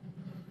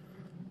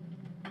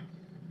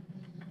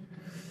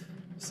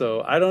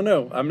 So, I don't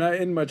know. I'm not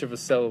in much of a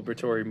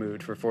celebratory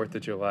mood for 4th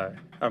of July.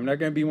 I'm not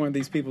going to be one of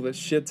these people that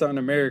shits on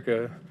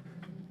America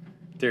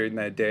during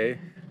that day.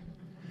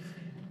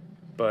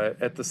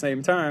 But at the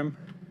same time,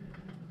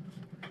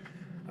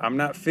 I'm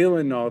not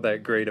feeling all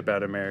that great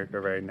about America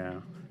right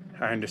now.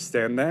 I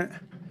understand that.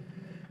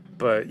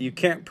 But you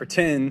can't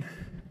pretend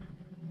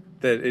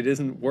that it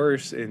isn't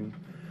worse in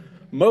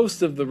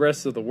most of the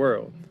rest of the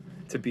world,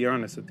 to be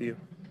honest with you.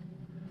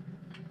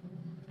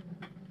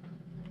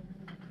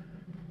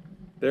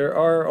 There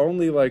are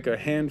only like a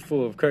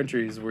handful of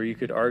countries where you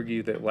could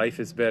argue that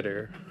life is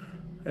better.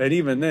 And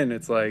even then,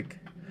 it's like,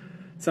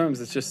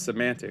 sometimes it's just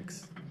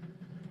semantics.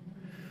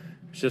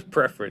 It's just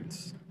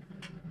preference.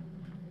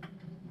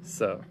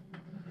 So,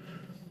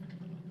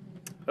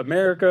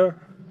 America,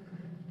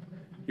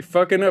 you're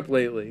fucking up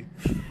lately.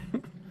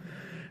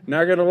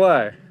 Not gonna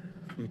lie,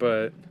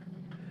 but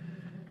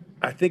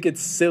I think it's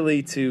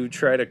silly to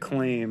try to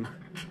claim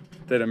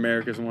that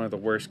America is one of the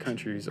worst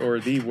countries or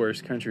the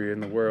worst country in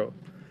the world.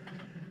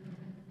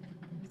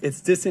 It's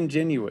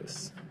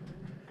disingenuous,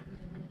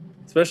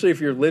 especially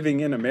if you're living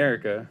in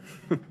America.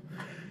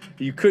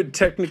 You could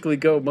technically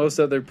go most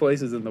other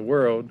places in the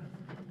world.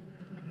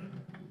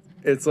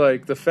 It's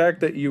like the fact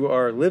that you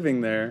are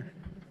living there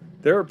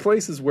are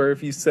places where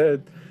if you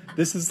said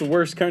this is the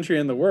worst country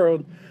in the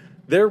world,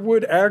 there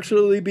would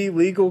actually be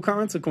legal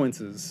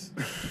consequences.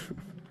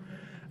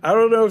 I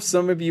don't know if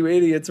some of you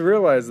idiots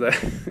realize that.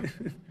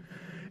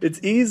 It's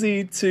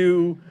easy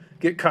to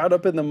get caught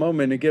up in the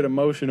moment and get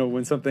emotional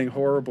when something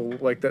horrible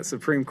like that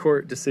Supreme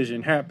Court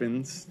decision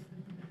happens.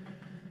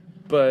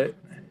 But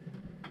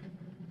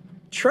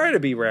try to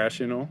be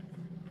rational.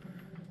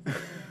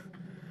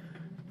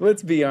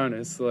 Let's be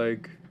honest,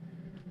 like,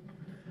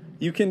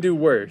 you can do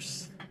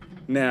worse.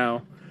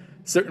 Now,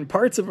 certain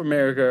parts of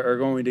America are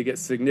going to get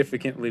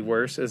significantly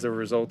worse as a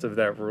result of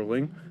that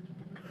ruling.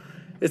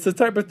 It's the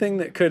type of thing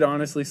that could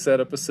honestly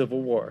set up a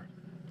civil war.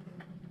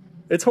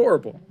 It's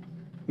horrible.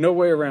 No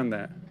way around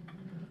that.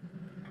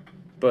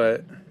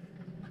 But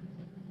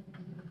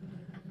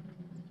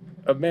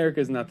America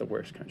is not the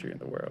worst country in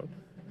the world.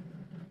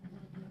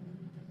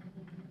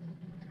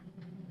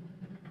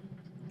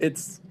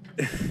 It's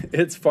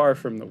far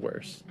from the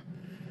worst,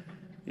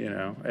 you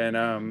know.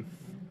 And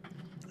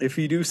if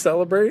you do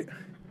celebrate,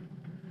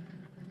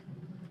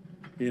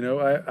 you know,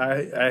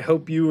 I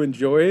hope you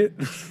enjoy it.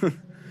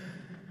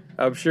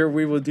 I'm sure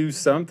we will do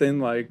something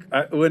like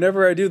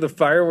whenever I do the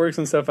fireworks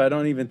and stuff, I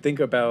don't even think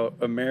about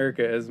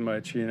America as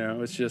much, you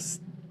know. It's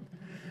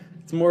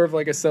more of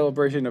like a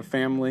celebration of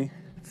family,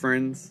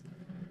 friends.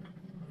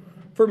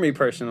 For me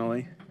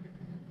personally,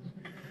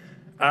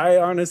 I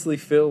honestly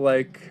feel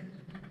like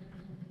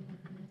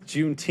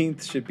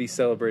Juneteenth should be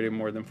celebrated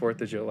more than 4th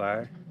of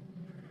July.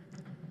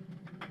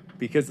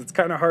 Because it's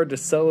kind of hard to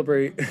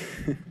celebrate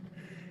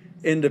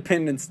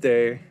Independence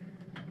Day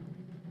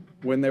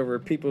when there were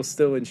people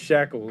still in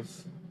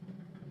shackles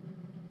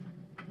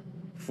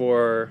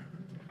for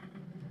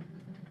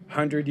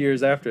 100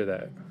 years after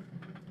that.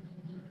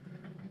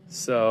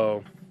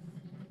 So,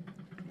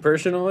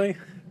 personally,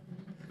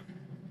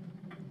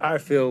 I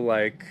feel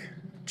like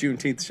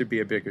Juneteenth should be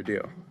a bigger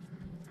deal.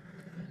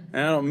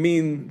 And I don't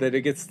mean that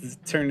it gets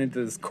turned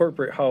into this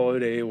corporate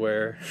holiday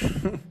where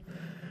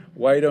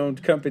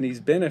white-owned companies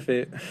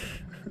benefit.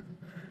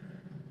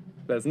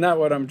 That's not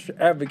what I'm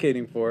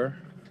advocating for.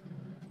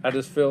 I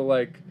just feel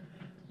like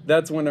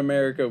that's when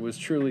America was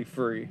truly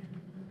free.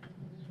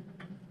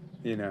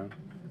 You know?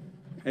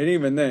 And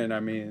even then, I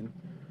mean,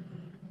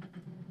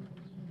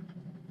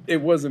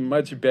 it wasn't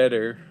much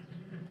better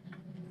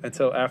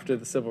until after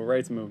the Civil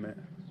Rights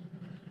Movement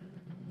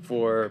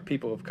for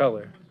people of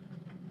color.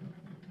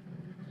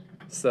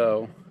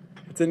 So,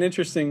 it's an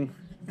interesting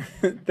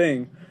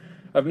thing.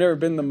 I've never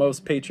been the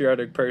most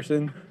patriotic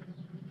person,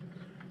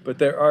 but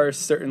there are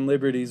certain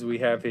liberties we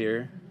have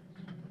here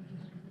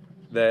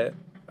that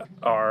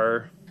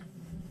are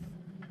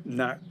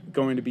not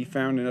going to be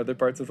found in other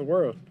parts of the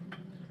world.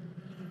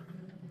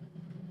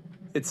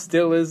 It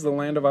still is the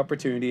land of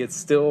opportunity. It's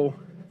still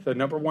the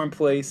number one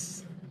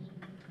place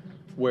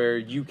where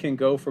you can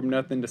go from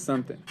nothing to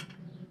something.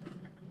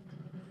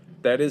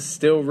 That is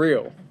still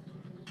real.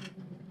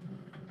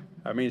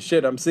 I mean,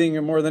 shit, I'm seeing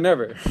it more than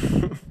ever.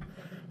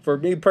 For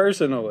me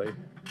personally,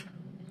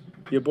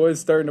 your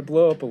boy's starting to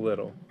blow up a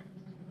little.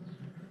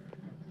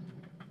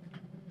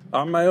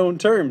 On my own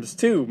terms,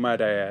 too, might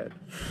I add.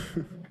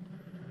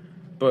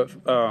 But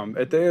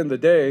at the end of the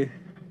day,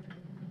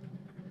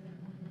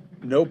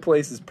 no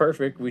place is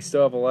perfect. We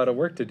still have a lot of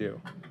work to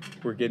do.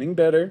 We're getting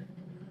better.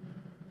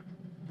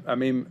 I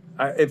mean,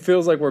 it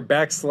feels like we're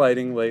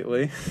backsliding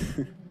lately.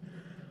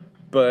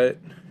 But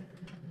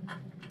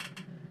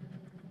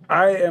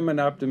I am an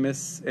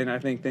optimist, and I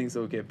think things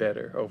will get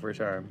better over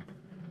time.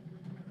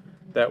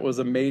 That was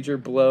a major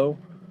blow.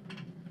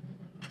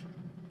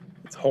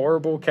 It's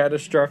horrible,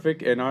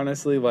 catastrophic, and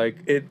honestly, like,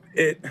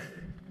 it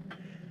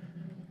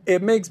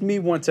makes me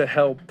want to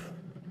help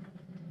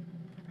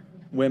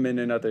women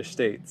in other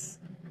states.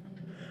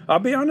 I'll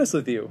be honest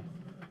with you.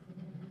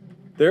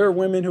 There are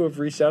women who have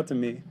reached out to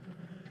me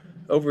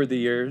over the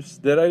years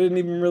that I didn't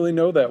even really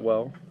know that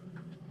well,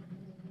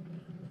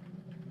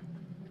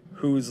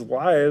 whose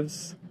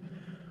lives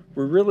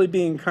were really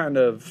being kind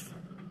of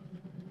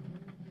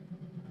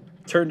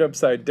turned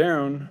upside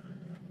down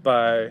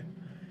by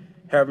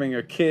having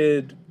a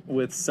kid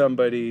with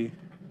somebody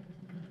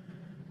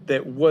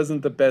that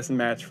wasn't the best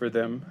match for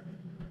them.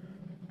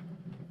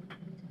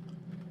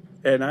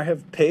 And I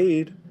have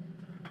paid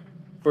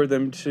for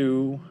them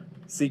to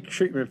seek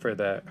treatment for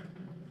that.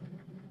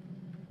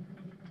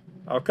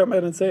 I'll come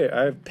out and say it.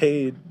 I have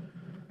paid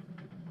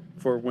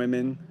for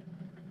women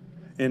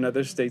in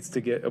other states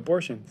to get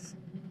abortions.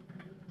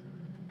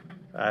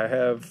 I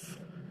have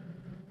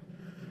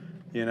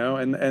you know?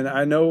 And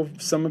I know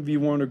some of you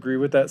won't agree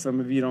with that. Some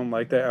of you don't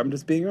like that. I'm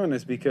just being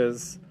honest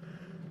because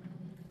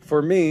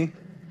for me,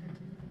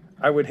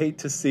 I would hate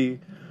to see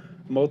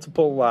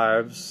multiple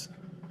lives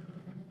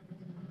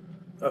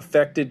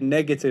affected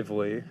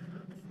negatively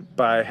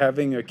by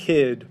having a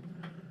kid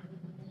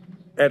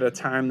at a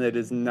time that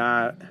is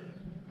not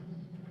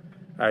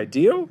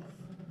ideal,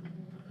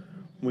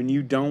 when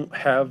you don't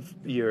have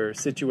your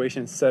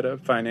situation set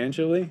up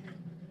financially,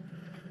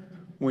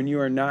 when you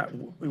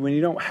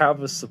don't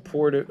have a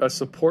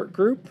support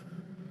group.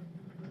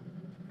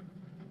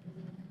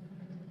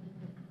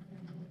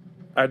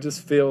 I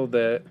just feel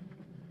that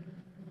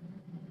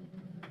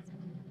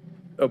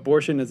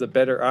abortion is a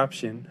better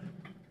option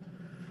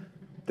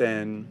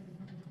than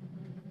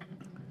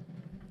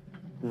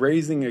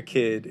raising a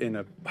kid in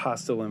a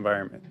hostile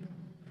environment.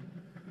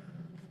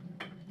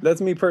 That's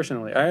me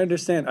personally. I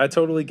understand. I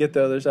totally get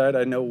the other side.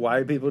 I know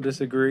why people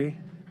disagree.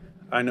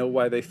 I know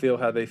why they feel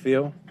how they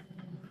feel.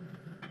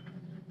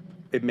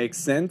 It makes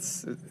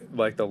sense.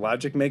 Like, the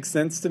logic makes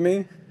sense to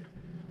me.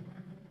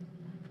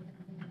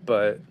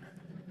 But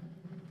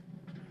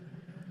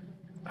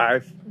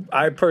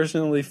I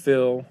personally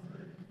feel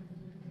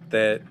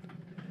that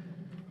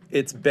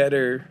it's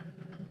better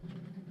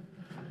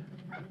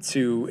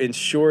to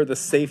ensure the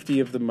safety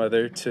of the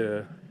mother,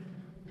 to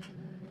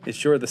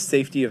ensure the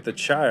safety of the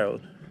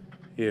child,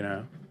 you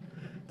know,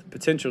 the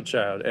potential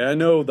child. And I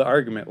know the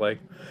argument, like,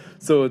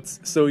 so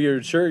you're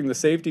ensuring the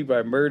safety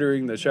by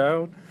murdering the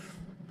child?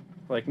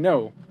 Like,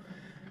 no.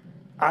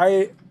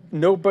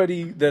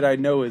 Nobody that I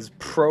know is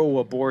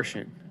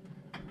pro-abortion.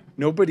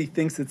 Nobody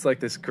thinks it's like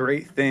this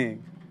great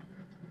thing.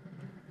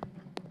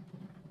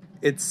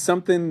 It's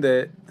something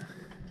that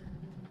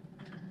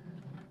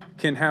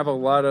can have a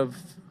lot of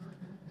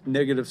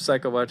negative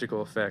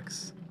psychological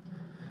effects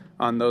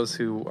on those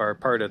who are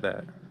part of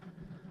that.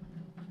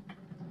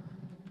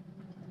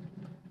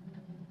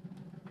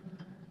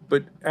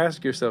 But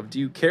ask yourself, do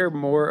you care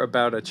more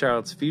about a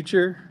child's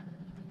future?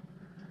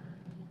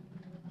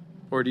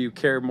 Or do you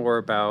care more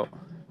about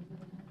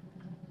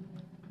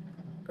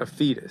a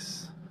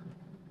fetus?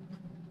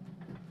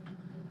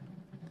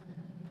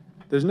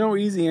 There's no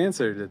easy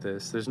answer to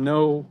this. There's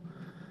no,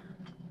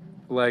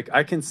 like,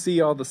 I can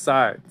see all the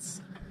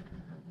sides.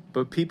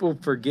 But people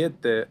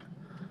forget that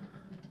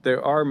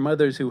there are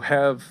mothers who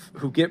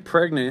get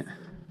pregnant,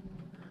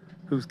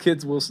 whose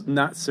kids will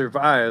not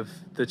survive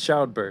the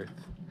childbirth.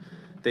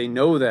 They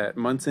know that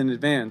months in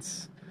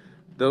advance.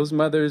 Those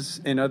mothers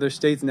in other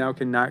states now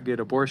cannot get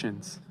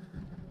abortions.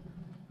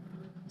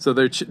 So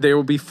they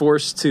will be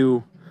forced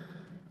to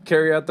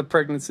carry out the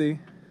pregnancy,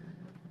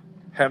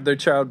 have their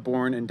child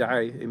born, and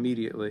die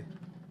immediately.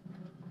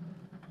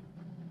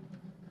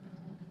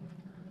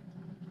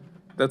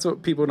 That's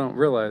what people don't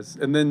realize.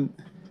 And then,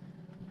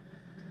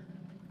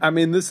 I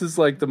mean, this is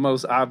like the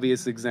most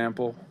obvious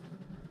example.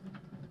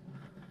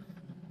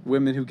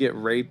 Women who get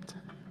raped,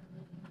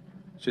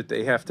 should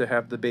they have to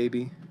have the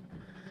baby?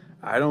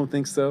 I don't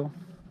think so,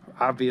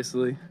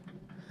 obviously.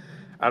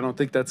 I don't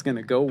think that's going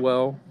to go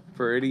well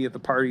for any of the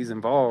parties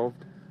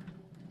involved.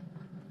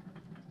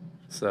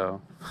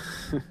 So,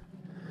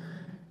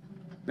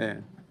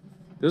 man,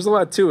 there's a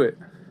lot to it.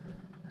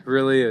 It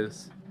really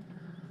is.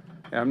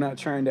 I'm not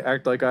trying to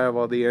act like I have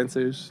all the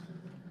answers.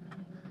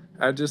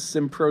 I just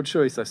am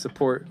pro-choice. I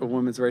support a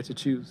woman's right to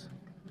choose.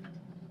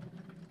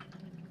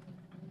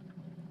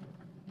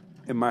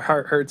 And my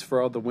heart hurts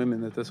for all the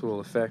women that this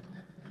will affect.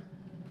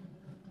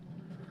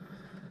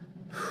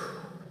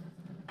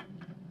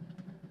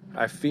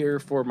 I fear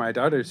for my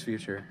daughter's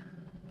future,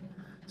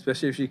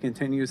 especially if she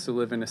continues to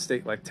live in a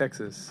state like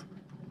Texas.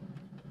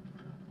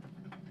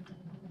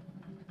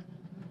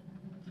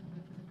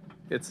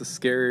 It's a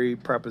scary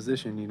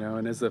proposition, you know,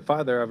 and as a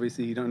father,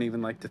 obviously, you don't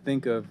even like to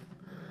think of,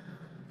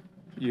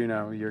 you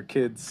know, your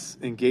kids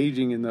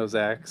engaging in those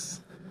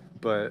acts,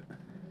 but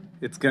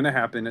it's going to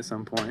happen at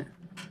some point.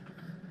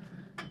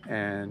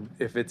 And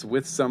if it's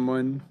with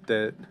someone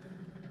that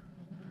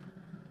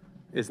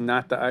is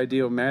not the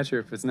ideal match, or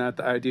if it's not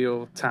the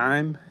ideal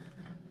time,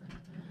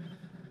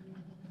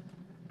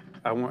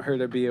 I want her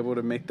to be able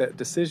to make that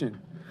decision.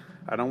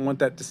 I don't want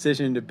that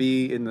decision to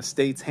be in the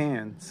state's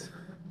hands.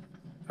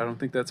 I don't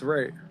think that's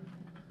right.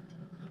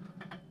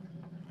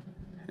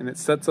 And it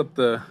sets up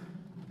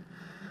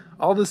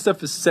all this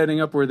stuff is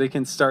setting up where they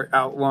can start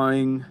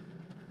outlawing,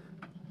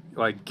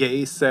 like,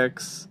 gay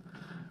sex,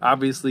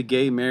 obviously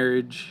gay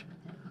marriage,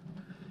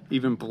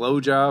 even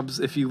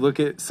blowjobs. If you look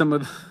at some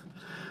of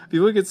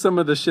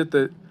the shit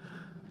that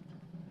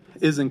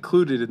is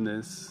included in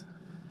this,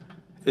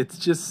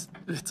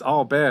 it's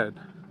all bad.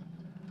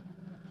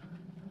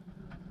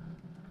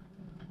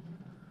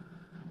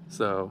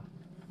 So,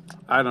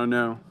 I don't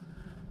know.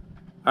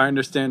 I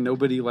understand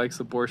nobody likes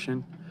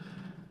abortion.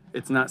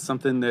 It's not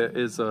something that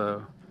is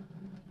a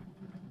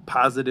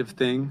positive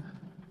thing.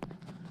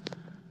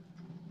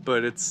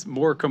 But it's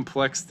more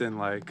complex than,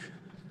 like,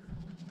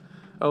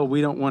 oh,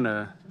 we don't want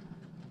to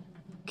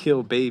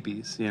kill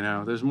babies, you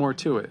know. There's more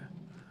to it.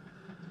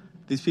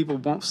 These people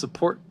won't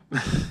support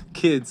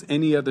kids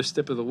any other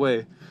step of the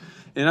way.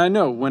 And I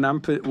know when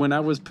I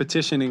was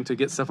petitioning to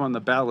get stuff on the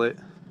ballot,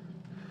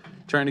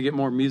 trying to get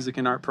more music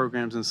and art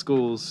programs in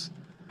schools,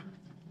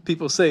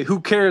 people say,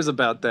 who cares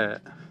about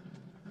that?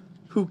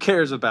 Who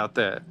cares about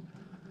that?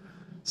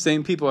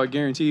 Same people, I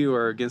guarantee you,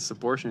 are against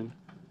abortion.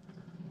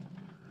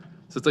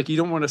 So it's like you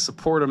don't want to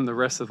support them the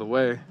rest of the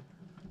way.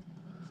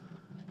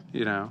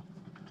 You know,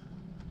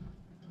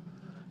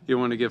 you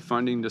want to give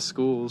funding to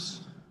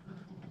schools,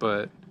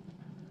 but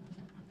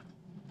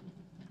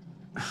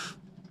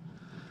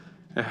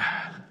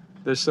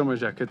there's so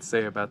much I could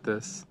say about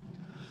this.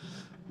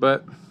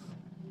 But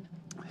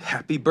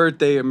happy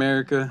birthday,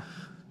 America.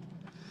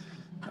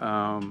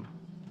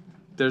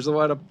 There's a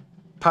lot of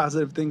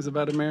positive things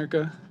about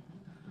America.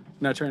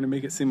 Not trying to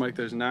make it seem like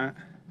there's not.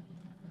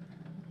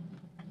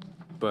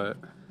 But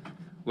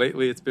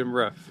lately it's been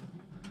rough.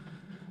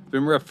 It's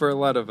been rough for a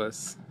lot of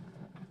us.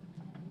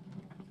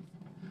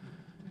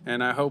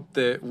 And I hope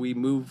that we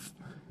move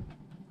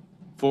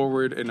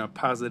forward in a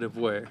positive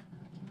way.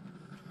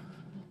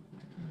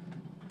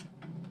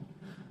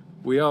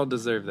 We all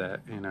deserve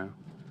that, you know.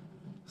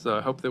 So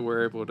I hope that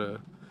we're able to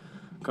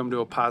come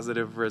to a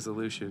positive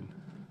resolution.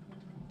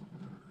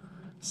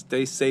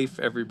 Stay safe,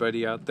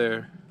 everybody out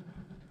there.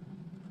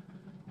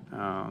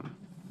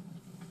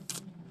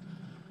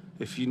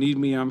 If you need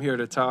me, I'm here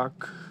to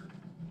talk.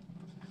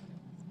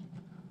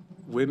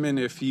 Women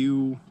in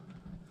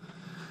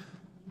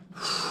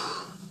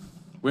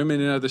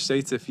other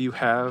states, if you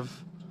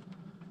have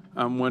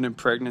unwanted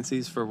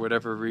pregnancies for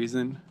whatever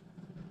reason,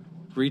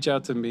 reach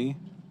out to me.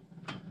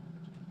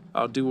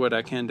 I'll do what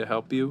I can to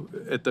help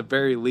you. At the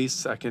very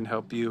least, I can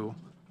help you.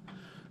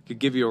 I could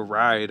give you a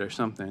ride or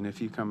something if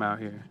you come out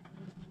here.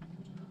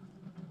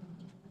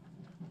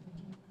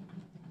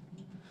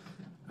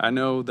 I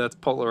know that's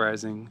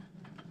polarizing.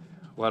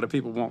 A lot of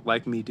people won't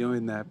like me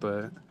doing that,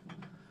 but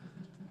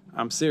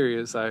I'm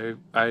serious.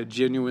 I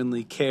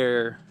genuinely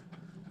care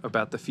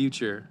about the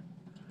future.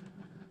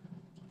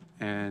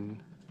 And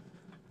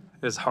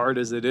as hard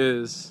as it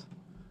is,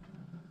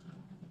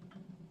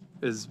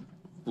 as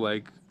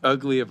like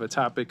ugly of a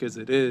topic as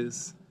it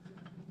is,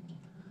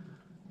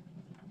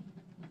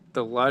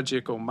 the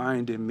logical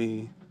mind in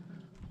me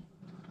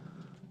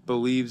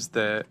believes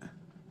that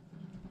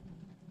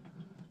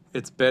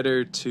it's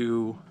better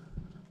to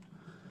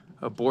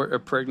abort a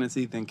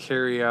pregnancy than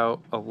carry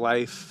out a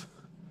life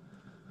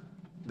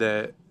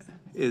that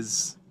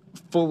is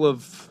full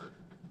of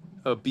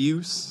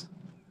abuse,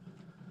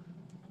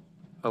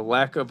 a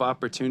lack of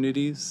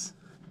opportunities,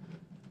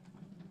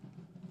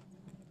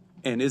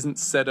 and isn't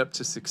set up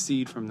to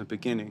succeed from the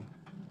beginning.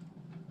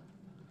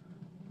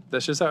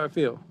 That's just how I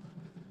feel.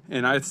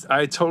 And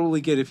I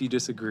totally get if you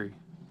disagree.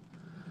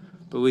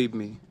 Believe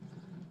me.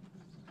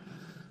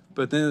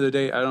 But at the end of the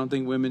day, I don't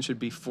think women should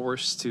be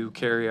forced to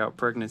carry out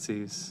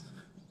pregnancies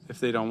if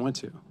they don't want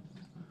to.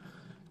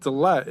 It's a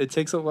lot. It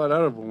takes a lot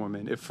out of a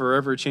woman. It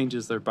forever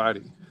changes their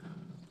body.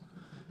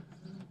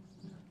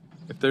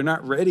 If they're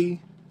not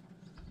ready,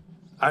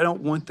 I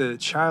don't want the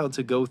child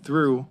to go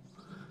through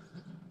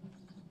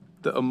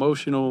the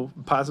emotional,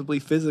 possibly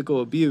physical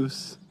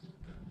abuse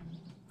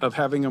of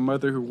having a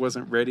mother who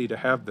wasn't ready to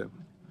have them.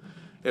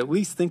 At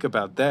least think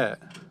about that.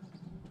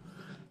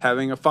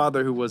 Having a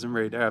father who wasn't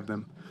ready to have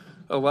them.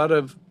 A lot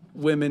of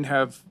women,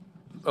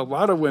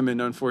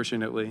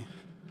 unfortunately,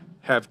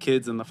 have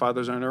kids and the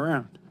fathers aren't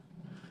around.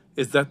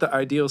 Is that the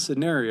ideal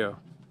scenario?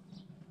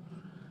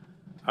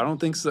 I don't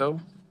think so.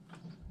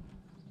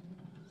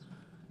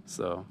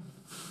 So,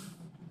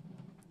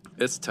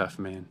 it's tough,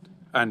 man.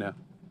 I know.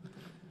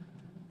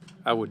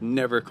 I would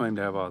never claim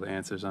to have all the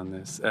answers on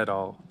this at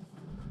all.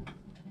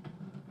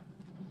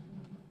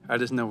 I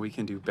just know we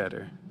can do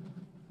better.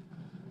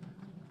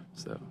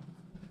 So,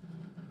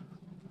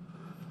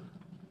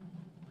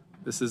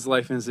 this is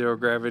Life in Zero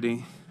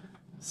Gravity.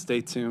 Stay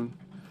tuned.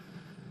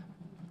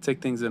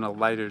 Take things in a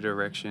lighter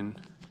direction.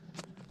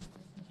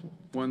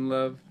 One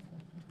love,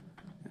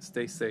 and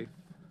stay safe.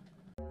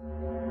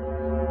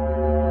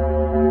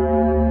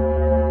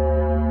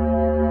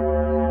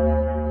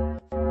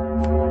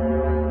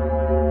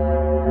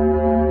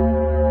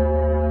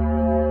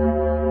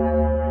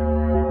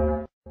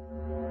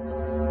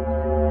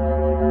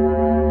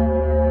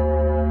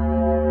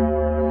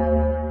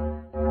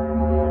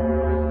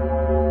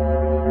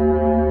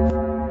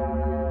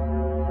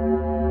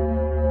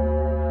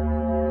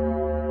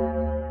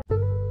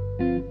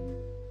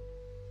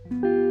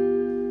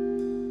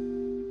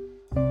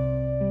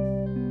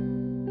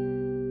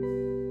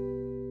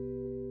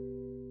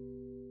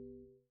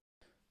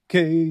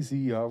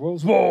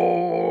 KZRO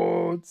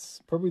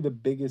Sports. Probably the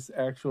biggest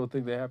actual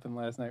thing that happened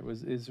last night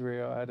was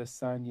Israel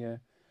Adesanya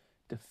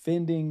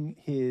defending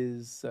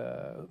his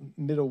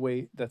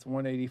middleweight, that's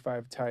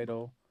 185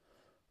 title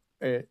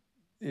at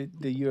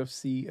the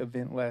UFC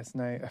event last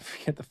night. I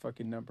forget the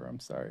fucking number.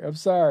 I'm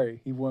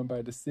sorry. He won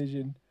by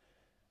decision.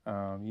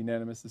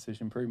 Unanimous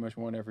decision. Pretty much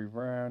won every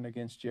round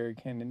against Jared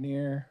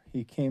Cannonier.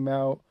 He came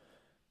out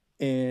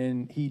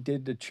and he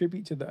did the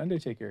tribute to The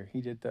Undertaker. He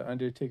did the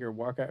Undertaker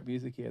walkout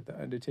music. He had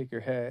the Undertaker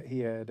hat.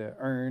 He had an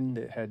urn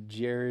that had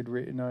Jared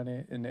written on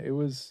it. And it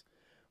was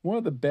one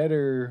of the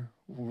better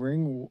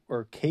ring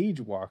or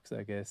cage walks,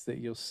 I guess, that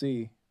you'll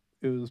see.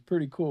 It was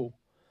pretty cool.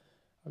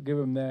 I'll give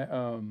him that.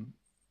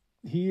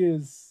 He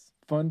is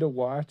fun to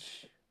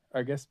watch.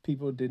 I guess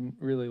people didn't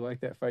really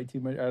like that fight too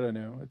much. I don't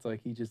know. It's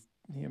like he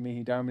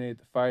dominated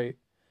the fight.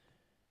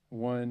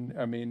 Won.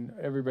 I mean,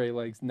 everybody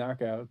likes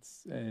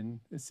knockouts, and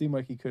it seemed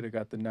like he could have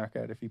got the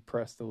knockout if he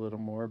pressed a little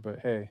more, but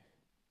hey,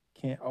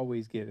 can't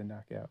always get a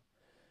knockout.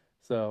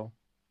 So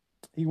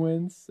he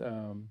wins.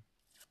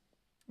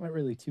 Not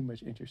really too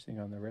much interesting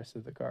on the rest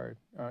of the card,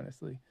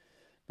 honestly.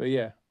 But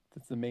yeah,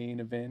 that's the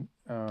main event.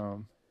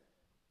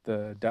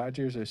 The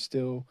Dodgers are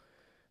still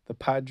the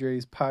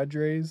Padres.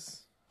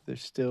 They're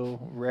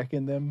still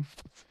wrecking them.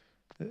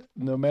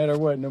 No matter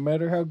what, no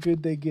matter how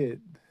good they get,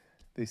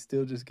 they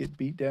still just get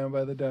beat down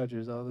by the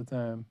Dodgers all the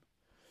time.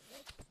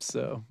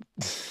 So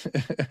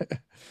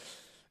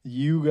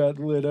you got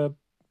lit up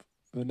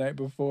the night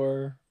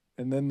before.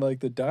 And then, like,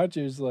 the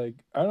Dodgers,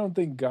 like, I don't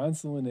think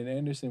Gonsolin and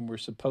Anderson were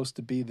supposed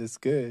to be this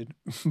good,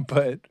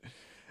 but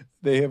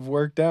they have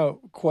worked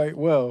out quite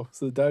well.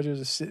 So the Dodgers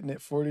are sitting at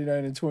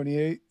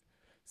 49-28,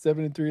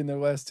 7-3 in their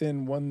last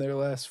 10, won their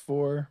last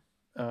 4.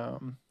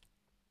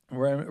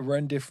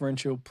 Run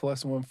differential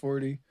plus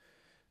 140.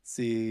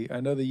 See,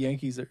 I know the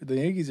Yankees are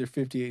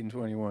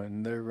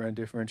 58-21. Their run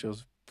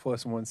differentials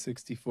plus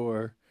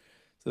 164.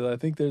 So I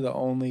think they're the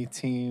only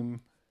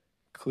team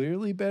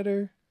clearly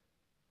better.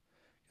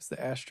 The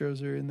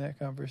Astros are in that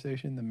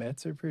conversation. The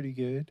Mets are pretty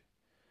good.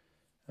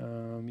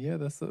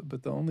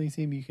 But the only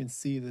team you can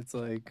see that's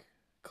like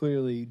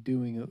clearly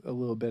doing a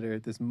little better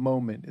at this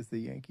moment is the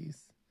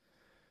Yankees.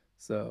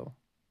 So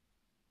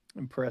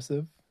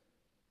impressive.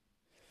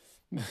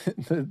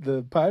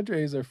 the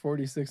Padres are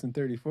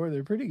 46-34.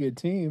 They're a pretty good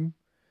team,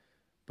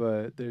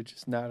 but they're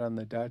just not on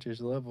the Dodgers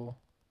level.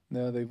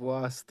 No, they've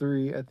lost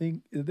 3. I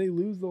think, did they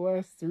lose the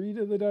last 3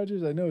 to the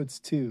Dodgers? I know it's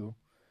 2.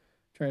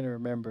 I'm trying to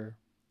remember.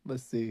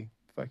 Let's see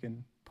if I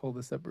can pull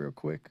this up real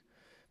quick.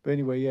 But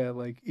anyway, yeah,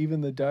 like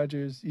even the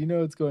Dodgers,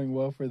 it's going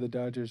well for the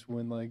Dodgers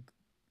when like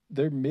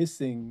they're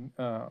missing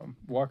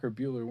Walker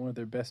Buehler, one of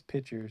their best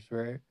pitchers,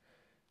 right?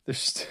 They're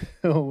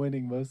still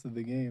winning most of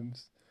the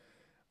games,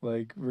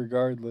 like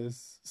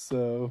regardless.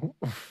 So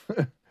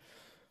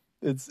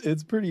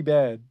it's pretty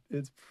bad.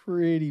 It's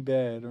pretty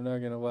bad. I'm not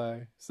gonna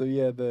lie. So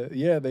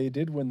they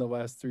did win the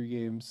last 3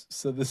 games.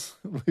 So this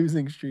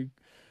losing streak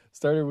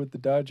started with the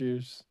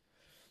Dodgers.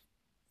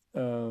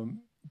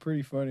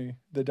 Pretty funny.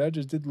 The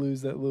Dodgers did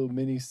lose that little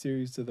mini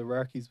series to the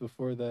Rockies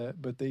before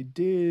that, but they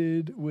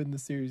did win the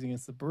series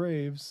against the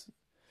Braves.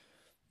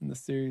 In the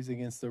series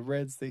against the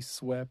Reds, they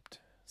swept.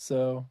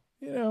 So,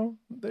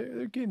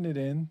 they're getting it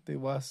in. They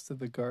lost to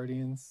the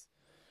Guardians,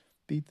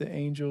 beat the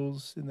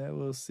Angels in that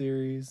little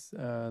series.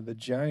 The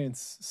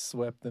Giants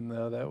swept them,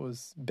 though. That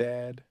was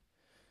bad.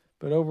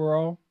 But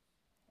overall,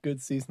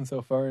 good season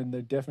so far, and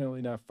they're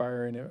definitely not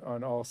firing it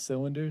on all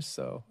cylinders,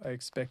 so I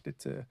expect it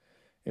to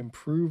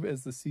improve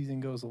as the season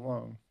goes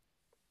along.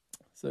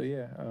 So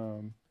yeah,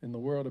 in the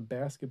world of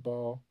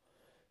basketball,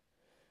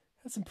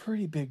 had some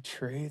pretty big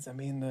trades. I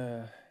mean,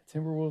 the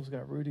Timberwolves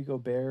got Rudy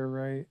Gobert,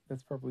 right?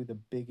 That's probably the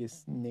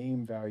biggest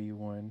name value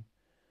one.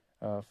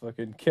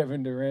 Fucking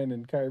Kevin Durant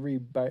and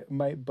Kyrie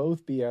might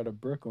both be out of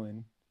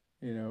Brooklyn.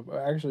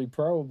 Actually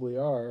probably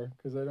are,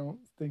 because I don't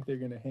think they're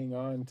going to hang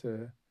on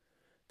to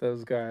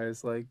those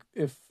guys. Like,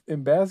 if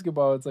in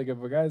basketball, it's like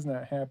if a guy's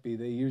not happy,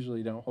 they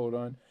usually don't hold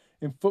on.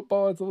 In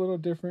football, it's a little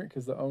different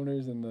because the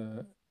owners and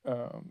the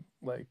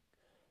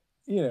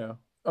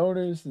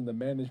owners and the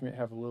management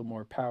have a little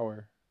more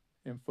power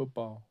in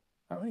football.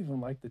 I don't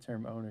even like the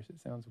term owners. It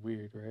sounds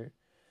weird, right?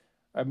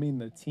 I mean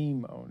the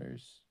team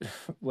owners.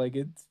 Like,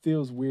 it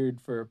feels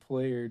weird for a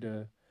player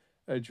to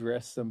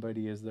address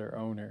somebody as their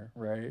owner,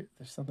 right?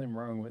 There's something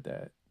wrong with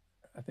that.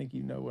 I think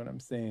you know what I'm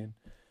saying.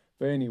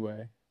 But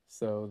anyway,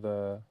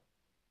 so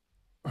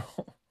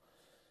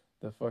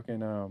the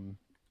fucking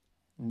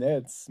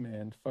Nets,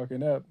 man,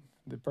 fucking up.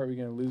 They're probably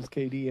gonna lose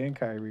KD and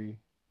Kyrie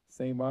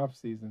same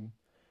offseason.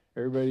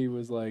 Everybody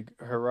was like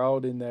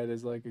heralding that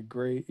as like a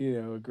great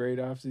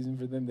offseason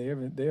for them.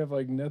 They have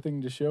like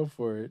nothing to show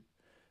for it.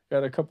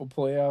 Got a couple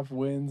playoff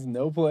wins,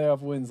 no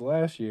playoff wins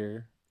last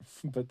year,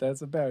 but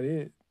that's about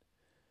it.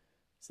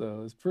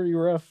 So it's pretty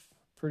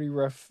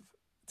rough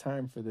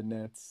time for the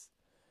Nets.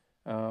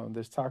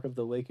 There's talk of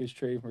the Lakers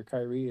trade for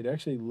Kyrie. It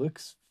actually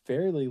looks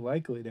fairly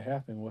likely to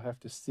happen. We'll have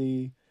to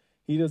see.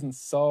 He doesn't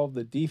solve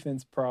the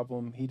defense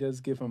problem. He does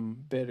give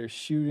him better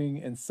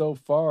shooting. And so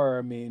far,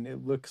 I mean,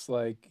 it looks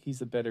like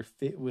he's a better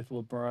fit with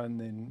LeBron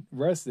than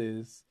Russ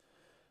is.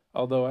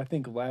 Although I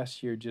think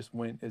last year just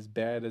went as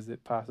bad as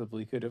it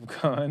possibly could have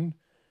gone.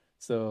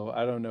 So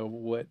I don't know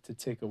what to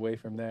take away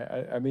from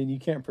that. I mean, you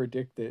can't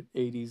predict that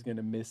AD's going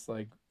to miss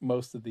like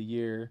most of the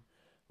year.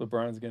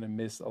 LeBron's going to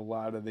miss a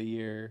lot of the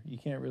year. You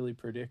can't really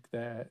predict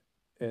that.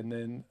 And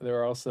then there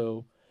are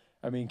also,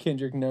 I mean,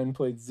 Kendrick Nunn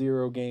played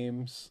 0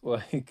 games.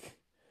 Like,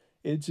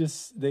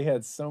 they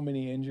had so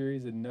many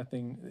injuries and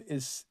nothing.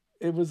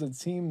 It was a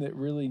team that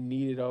really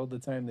needed all the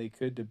time they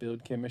could to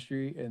build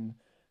chemistry, and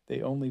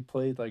they only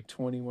played like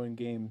 21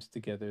 games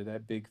together,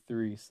 that big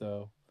 3.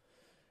 So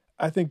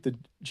I think the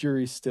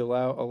jury's still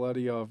out. A lot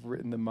of y'all have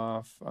written them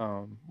off.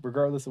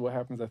 Regardless of what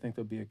happens, I think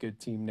they'll be a good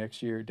team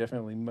next year.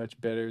 Definitely much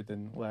better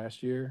than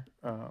last year.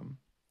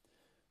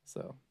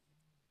 So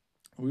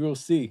we will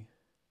see.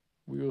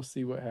 We will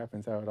see what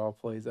happens, how it all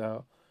plays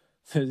out.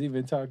 There's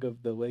even talk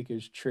of the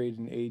Lakers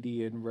trading AD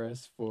and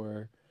Russ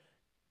for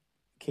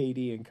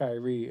KD and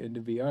Kyrie. And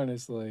to be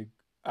honest, like,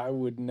 I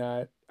would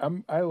not.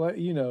 I like,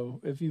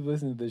 if you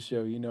listen to this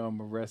show,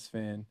 I'm a Russ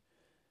fan.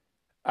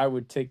 I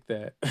would take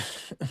that.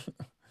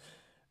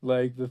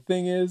 Like, the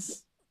thing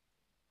is,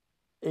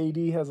 AD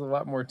has a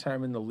lot more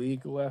time in the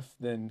league left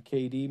than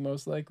KD,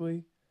 most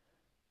likely.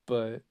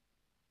 But,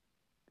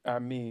 I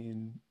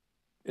mean,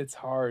 it's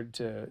hard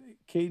to...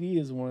 KD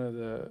is one of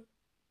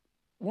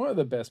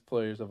the best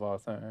players of all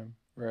time,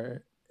 right?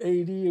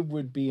 AD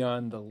would be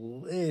on the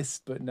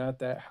list, but not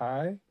that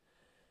high.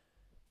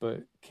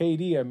 But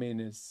KD, I mean,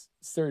 is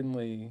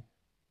certainly...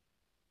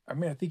 I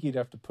mean, I think you'd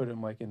have to put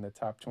him, like, in the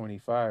top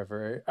 25,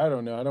 right? I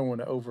don't know. I don't want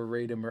to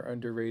overrate him or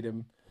underrate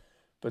him.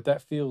 But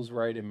that feels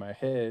right in my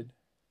head,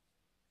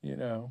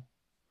 I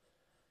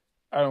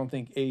don't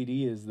think AD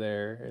is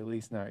there, at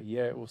least not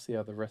yet. We'll see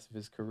how the rest of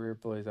his career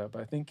plays out.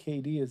 But I think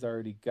KD has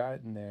already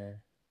gotten there.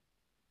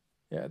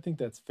 Yeah, I think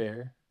that's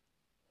fair.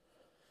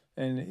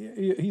 And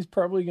he's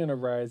probably going to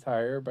rise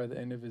higher by the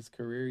end of his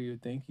career,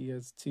 you'd think. He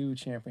has 2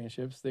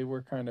 championships. They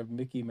were kind of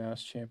Mickey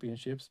Mouse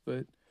championships,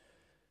 but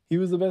he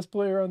was the best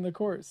player on the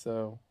court,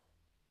 so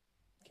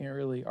can't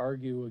really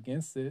argue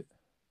against it.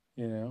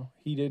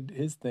 He did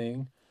his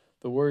thing.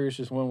 The Warriors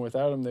just won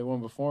without him. They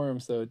won before him,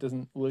 so it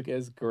doesn't look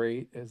as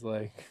great as,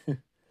 like,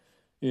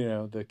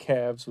 the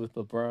Cavs with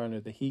LeBron or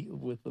the Heat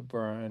with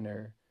LeBron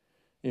or,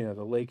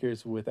 the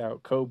Lakers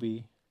without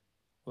Kobe.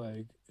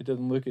 Like, it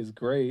doesn't look as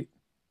great,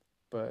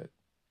 but,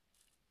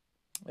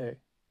 hey,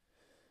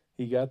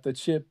 he got the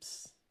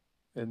chips,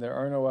 and there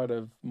aren't a lot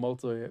of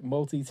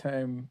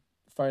multi-time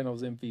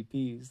finals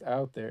MVPs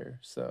out there,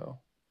 so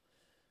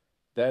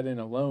that in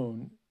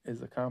alone is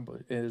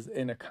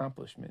an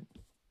accomplishment.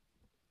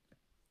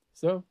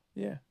 So,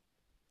 yeah.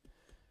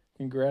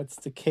 Congrats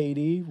to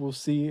KD. We'll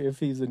see if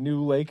he's a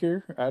new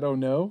Laker. I don't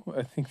know.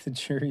 I think the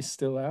jury's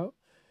still out.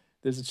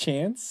 There's a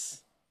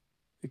chance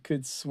it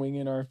could swing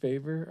in our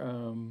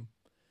favor.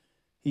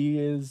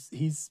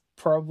 He's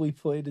probably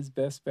played his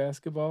best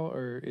basketball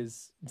or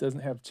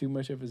doesn't have too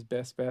much of his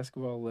best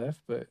basketball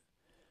left, but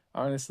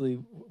honestly,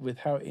 with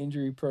how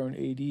injury prone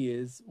AD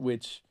is,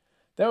 which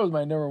that was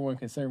my number one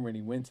concern when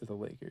he went to the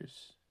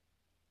Lakers.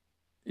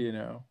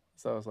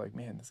 So I was like,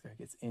 man, this guy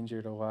gets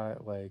injured a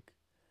lot. Like,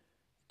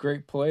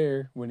 great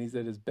player when he's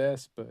at his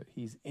best, but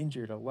he's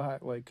injured a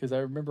lot. Like, because I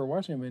remember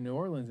watching him in New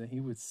Orleans and he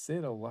would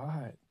sit a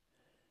lot.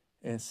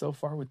 And so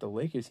far with the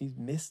Lakers, he's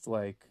missed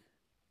like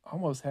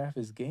almost half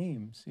his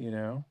games,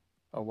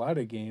 a lot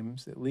of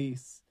games at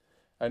least.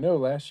 I know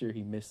last year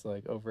he missed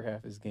like over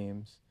half his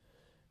games,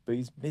 but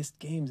he's missed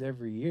games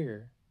every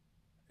year.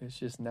 It's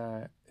just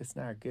not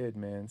good,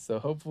 man. So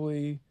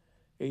hopefully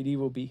AD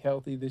will be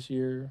healthy this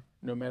year,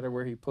 no matter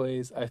where he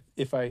plays.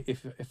 If I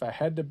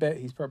had to bet,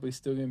 he's probably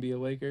still going to be a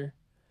Laker.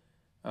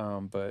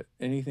 But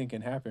anything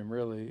can happen,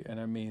 really. And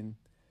I mean,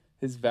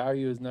 his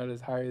value is not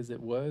as high as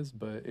it was.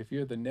 But if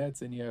you're the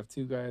Nets and you have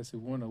 2 guys who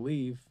want to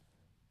leave,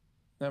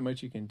 not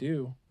much you can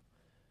do.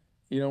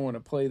 You don't want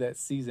to play that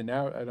season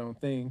out, I don't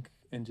think,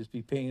 and just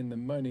be paying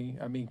them money.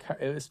 I mean,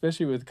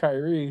 especially with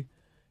Kyrie,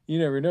 you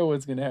never know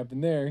what's going to happen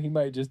there. He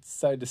might just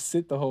decide to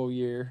sit the whole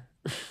year.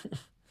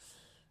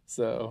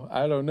 So,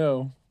 I don't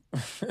know.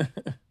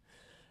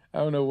 I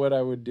don't know what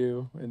I would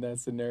do in that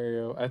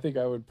scenario. I think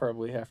I would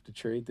probably have to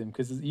trade them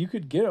because you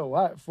could get a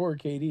lot for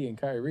KD and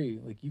Kyrie.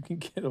 Like, you can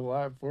get a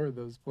lot for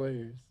those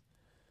players.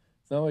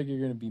 It's not like you're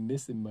going to be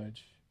missing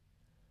much.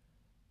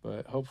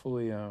 But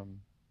hopefully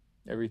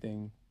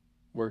everything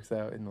works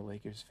out in the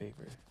Lakers'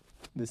 favor.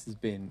 This has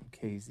been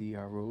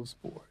KZRO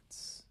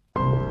Sports.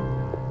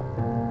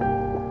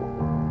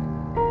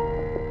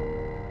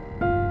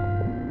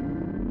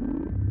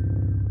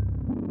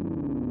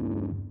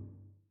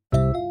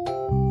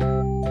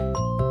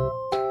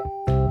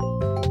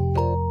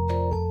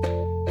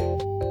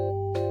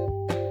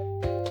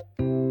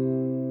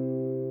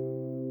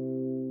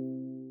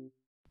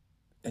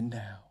 And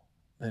now,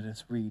 let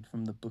us read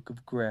from the Book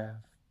of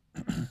Graph.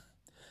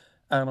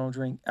 I don't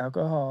drink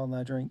alcohol,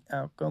 I drink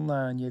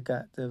alkaline. You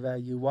got to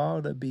value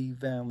all to be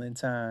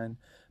Valentine.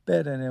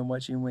 Better than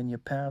what you and your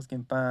pals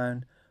can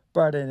find.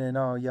 Brighter than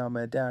all y'all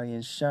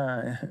medallions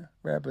shine.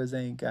 Rappers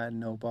ain't got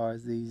no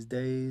bars these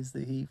days.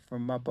 The heat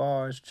from my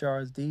bars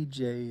charge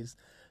DJs.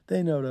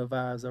 They know the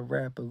vibes of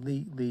rap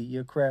elitely.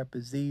 Your crap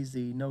is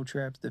easy, no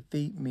traps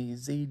defeat me.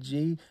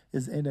 ZG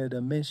is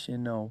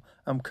interdimensional.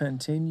 I'm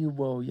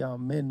continual, y'all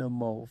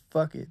minimal.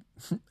 Fuck it,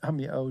 I'm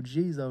your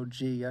OG's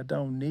OG. I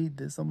don't need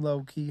this, I'm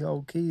low-key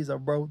whole keys. I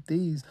wrote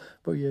these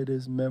for your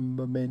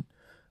dismemberment.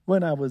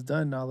 When I was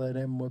done, all of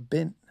them were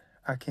bent.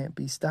 I can't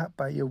be stopped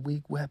by your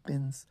weak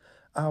weapons.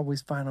 I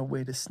always find a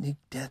way to sneak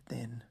death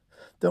in.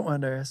 Don't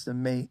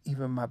underestimate,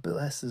 even my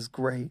bless is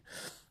great.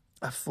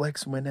 I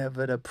flex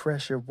whenever the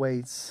pressure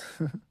waits.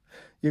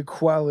 Your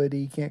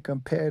quality can't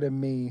compare to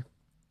me.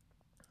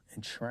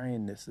 and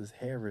trying this is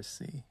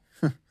heresy.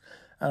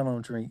 I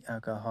don't drink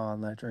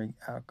alcohol, I drink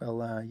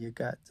alkaline. You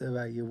got to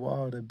buy your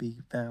water,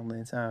 be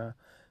Valentine.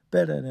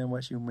 Better than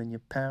what you when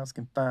your pounds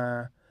can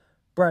find.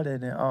 Brighter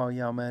than all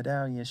y'all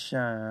medallions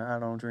shine. I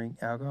don't drink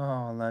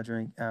alcohol, I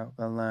drink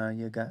alkaline.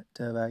 You got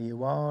to buy your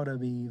water,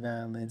 be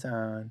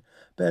Valentine.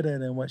 Better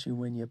than what you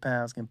when your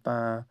pals can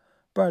find.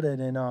 Brighter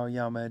than all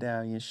y'all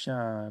medallions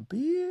shine.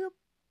 Beep.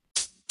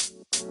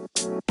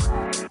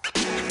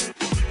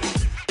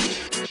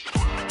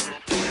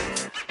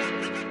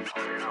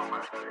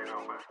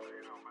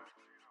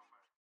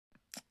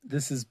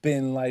 This has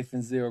been Life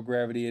in Zero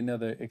Gravity,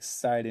 another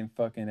exciting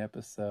fucking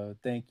episode.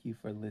 Thank you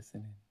for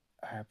listening.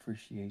 I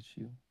appreciate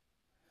you.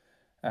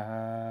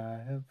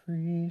 I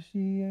appreciate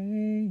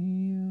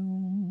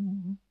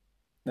you.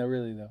 No,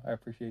 really though, I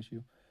appreciate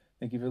you.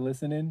 Thank you for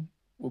listening.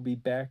 We'll be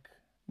back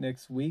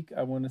next week.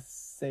 I want to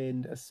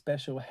send a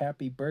special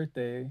happy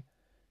birthday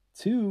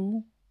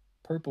to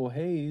Purple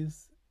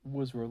Haze.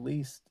 Was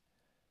released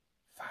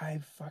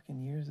 5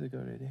 fucking years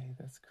ago today.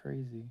 That's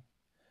crazy.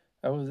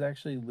 I was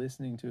actually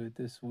listening to it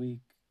this week,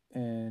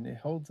 and it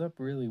holds up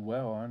really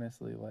well,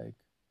 honestly. Like,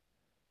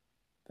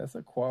 that's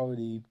a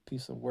quality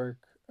piece of work.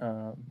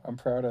 I'm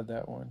proud of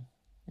that one,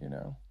 you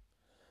know.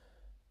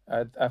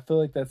 I feel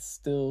like that's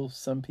still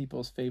some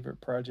people's favorite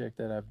project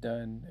that I've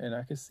done, and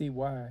I can see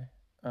why.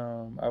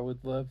 I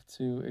would love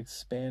to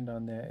expand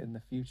on that in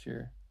the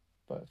future,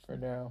 but for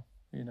now,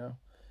 you know,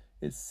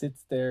 it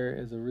sits there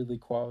as a really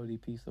quality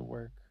piece of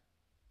work.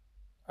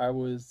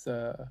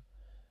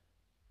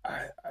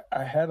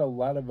 I had a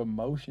lot of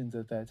emotions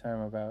at that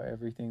time about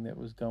everything that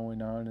was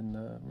going on and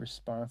the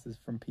responses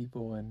from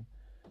people, and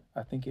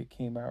I think it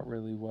came out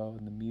really well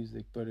in the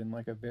music, but in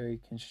like a very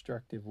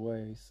constructive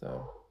way.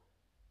 So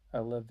I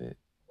love it,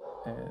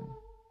 and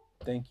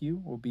thank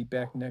you. We'll be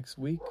back next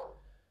week.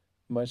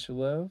 Much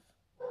love.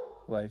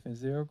 Life in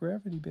Zero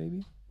Gravity,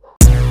 baby.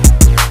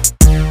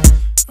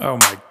 Oh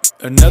my,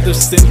 another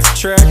synth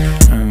track?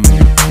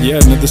 Yeah,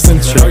 another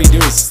synth track. All you do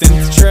is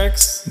synth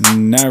tracks?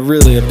 Not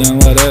really, I've done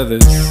a lot of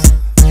others.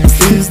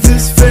 Is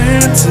this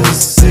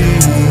fantasy?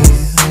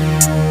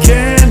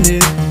 Can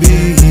it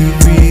be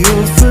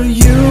real for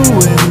you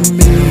and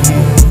me?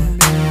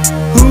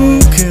 Who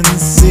can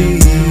see?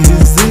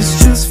 Is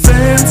this just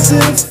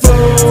fanciful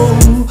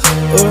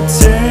or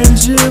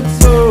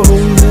tangible?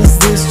 Is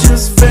this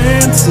just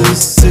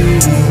fantasy?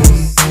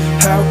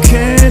 How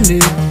can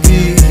it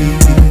be?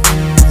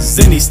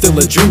 Zenny's still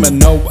a dreamer,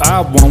 no,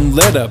 I won't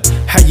let up.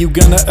 How you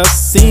gonna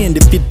ascend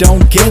if you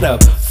don't get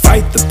up?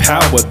 Fight the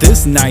power,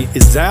 this night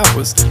is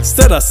ours.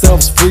 Set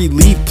ourselves free,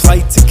 leave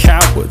plight to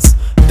cowards.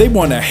 They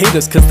wanna hate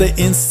us cause they're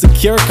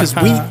insecure, cause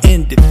we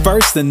ended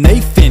first and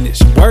they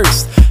finished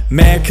worst.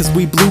 Mad cause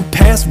we blew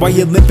past while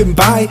you're limping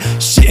by,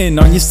 shitting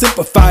on your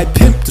simplified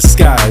pimp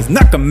disguise.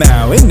 Knock 'em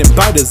out, and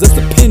invite us as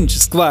the pin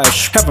just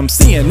glides. Have 'em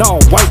seeing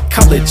all white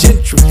collar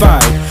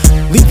gentrified.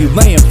 Leave you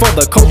laying for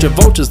the culture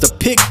vultures to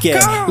pick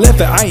at.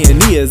 Laugh at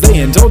irony as they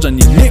indulge on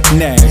your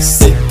knickknacks.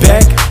 Sit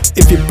back,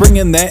 if you're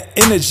bringing that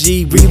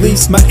energy,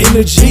 release my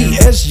energy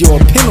as your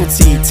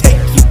penalty.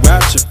 Take you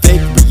out your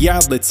fake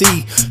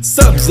reality.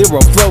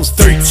 Sub-Zero flows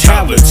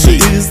fatality.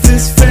 Is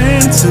this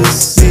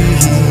fantasy?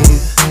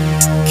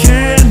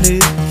 Can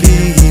it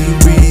be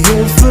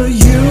real for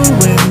you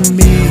and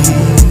me?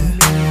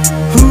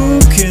 Who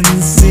can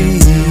see?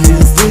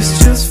 Is this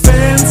just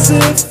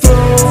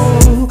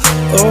fanciful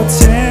or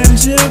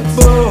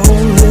tangible?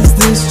 Is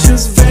this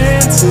just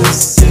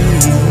fantasy?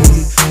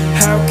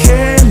 How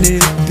can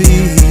it be?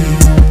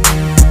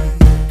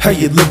 How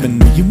you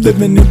living? Are you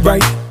living it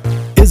right?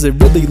 Is it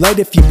really light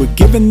if you were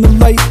given the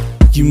light?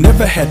 You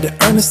never had to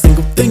earn a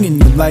single thing in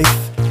your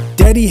life.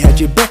 Daddy had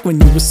your back when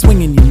you were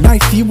swinging your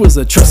knife. You was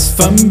a trust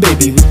fund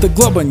baby with the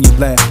globe on your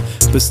lap,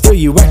 but still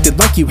you acted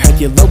like you had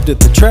your lobe to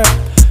the trap.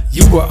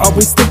 You were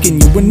always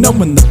thinking you were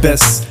knowing the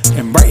best,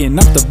 and writing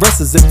up the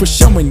rest as if we're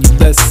showing you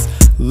less.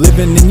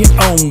 Living in your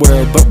own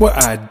world, but we're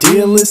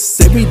idealists.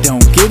 Say we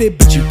don't get it,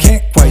 but you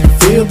can't quite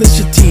feel this.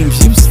 Your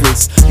team's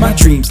useless, my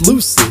dream's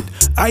lucid.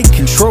 I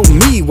control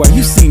me while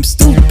you seem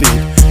stupid.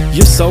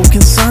 You're so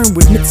concerned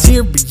with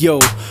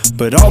material,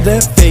 but all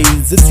that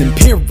fades, it's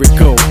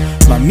empirical.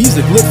 My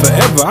music live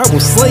forever, I will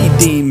slay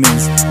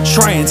demons.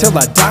 Try until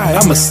I die,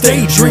 I'ma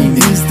stay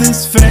dreaming. Is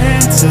this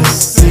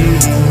fantasy?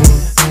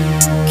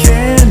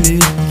 Can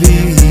it be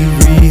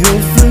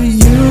real for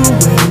you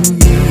and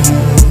me?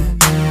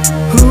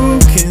 Who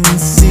can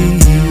see?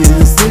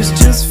 Is this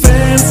just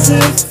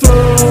fanciful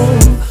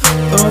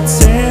or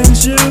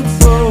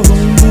tangible?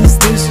 Is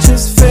this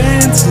just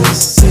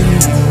fantasy?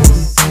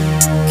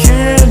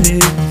 Can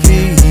it be?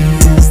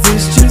 Is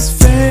this just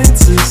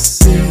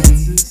fantasy?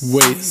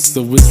 Wait,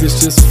 so is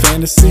this just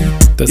fantasy?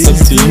 That's up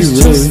to you,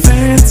 really.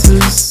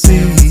 Fantasy?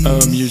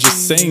 You're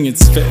just saying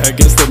it's I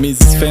guess that means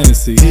it's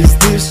fantasy. Is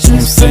this just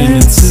I'm saying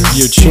fantasy? It's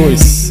your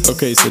choice.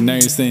 Okay, so now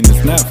you're saying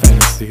it's not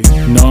fantasy.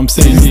 No, I'm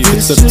saying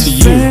it's up to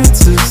you.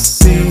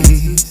 Fantasy?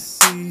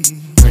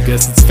 I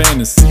guess it's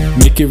fantasy.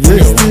 Make it real.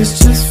 Is this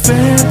just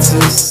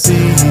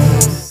fantasy?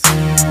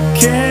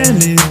 Can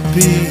it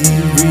be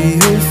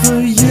real for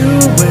you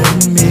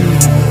and me?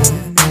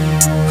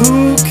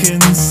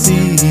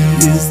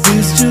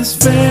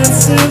 just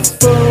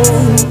fanciful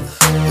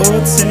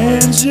or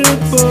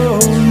tangible.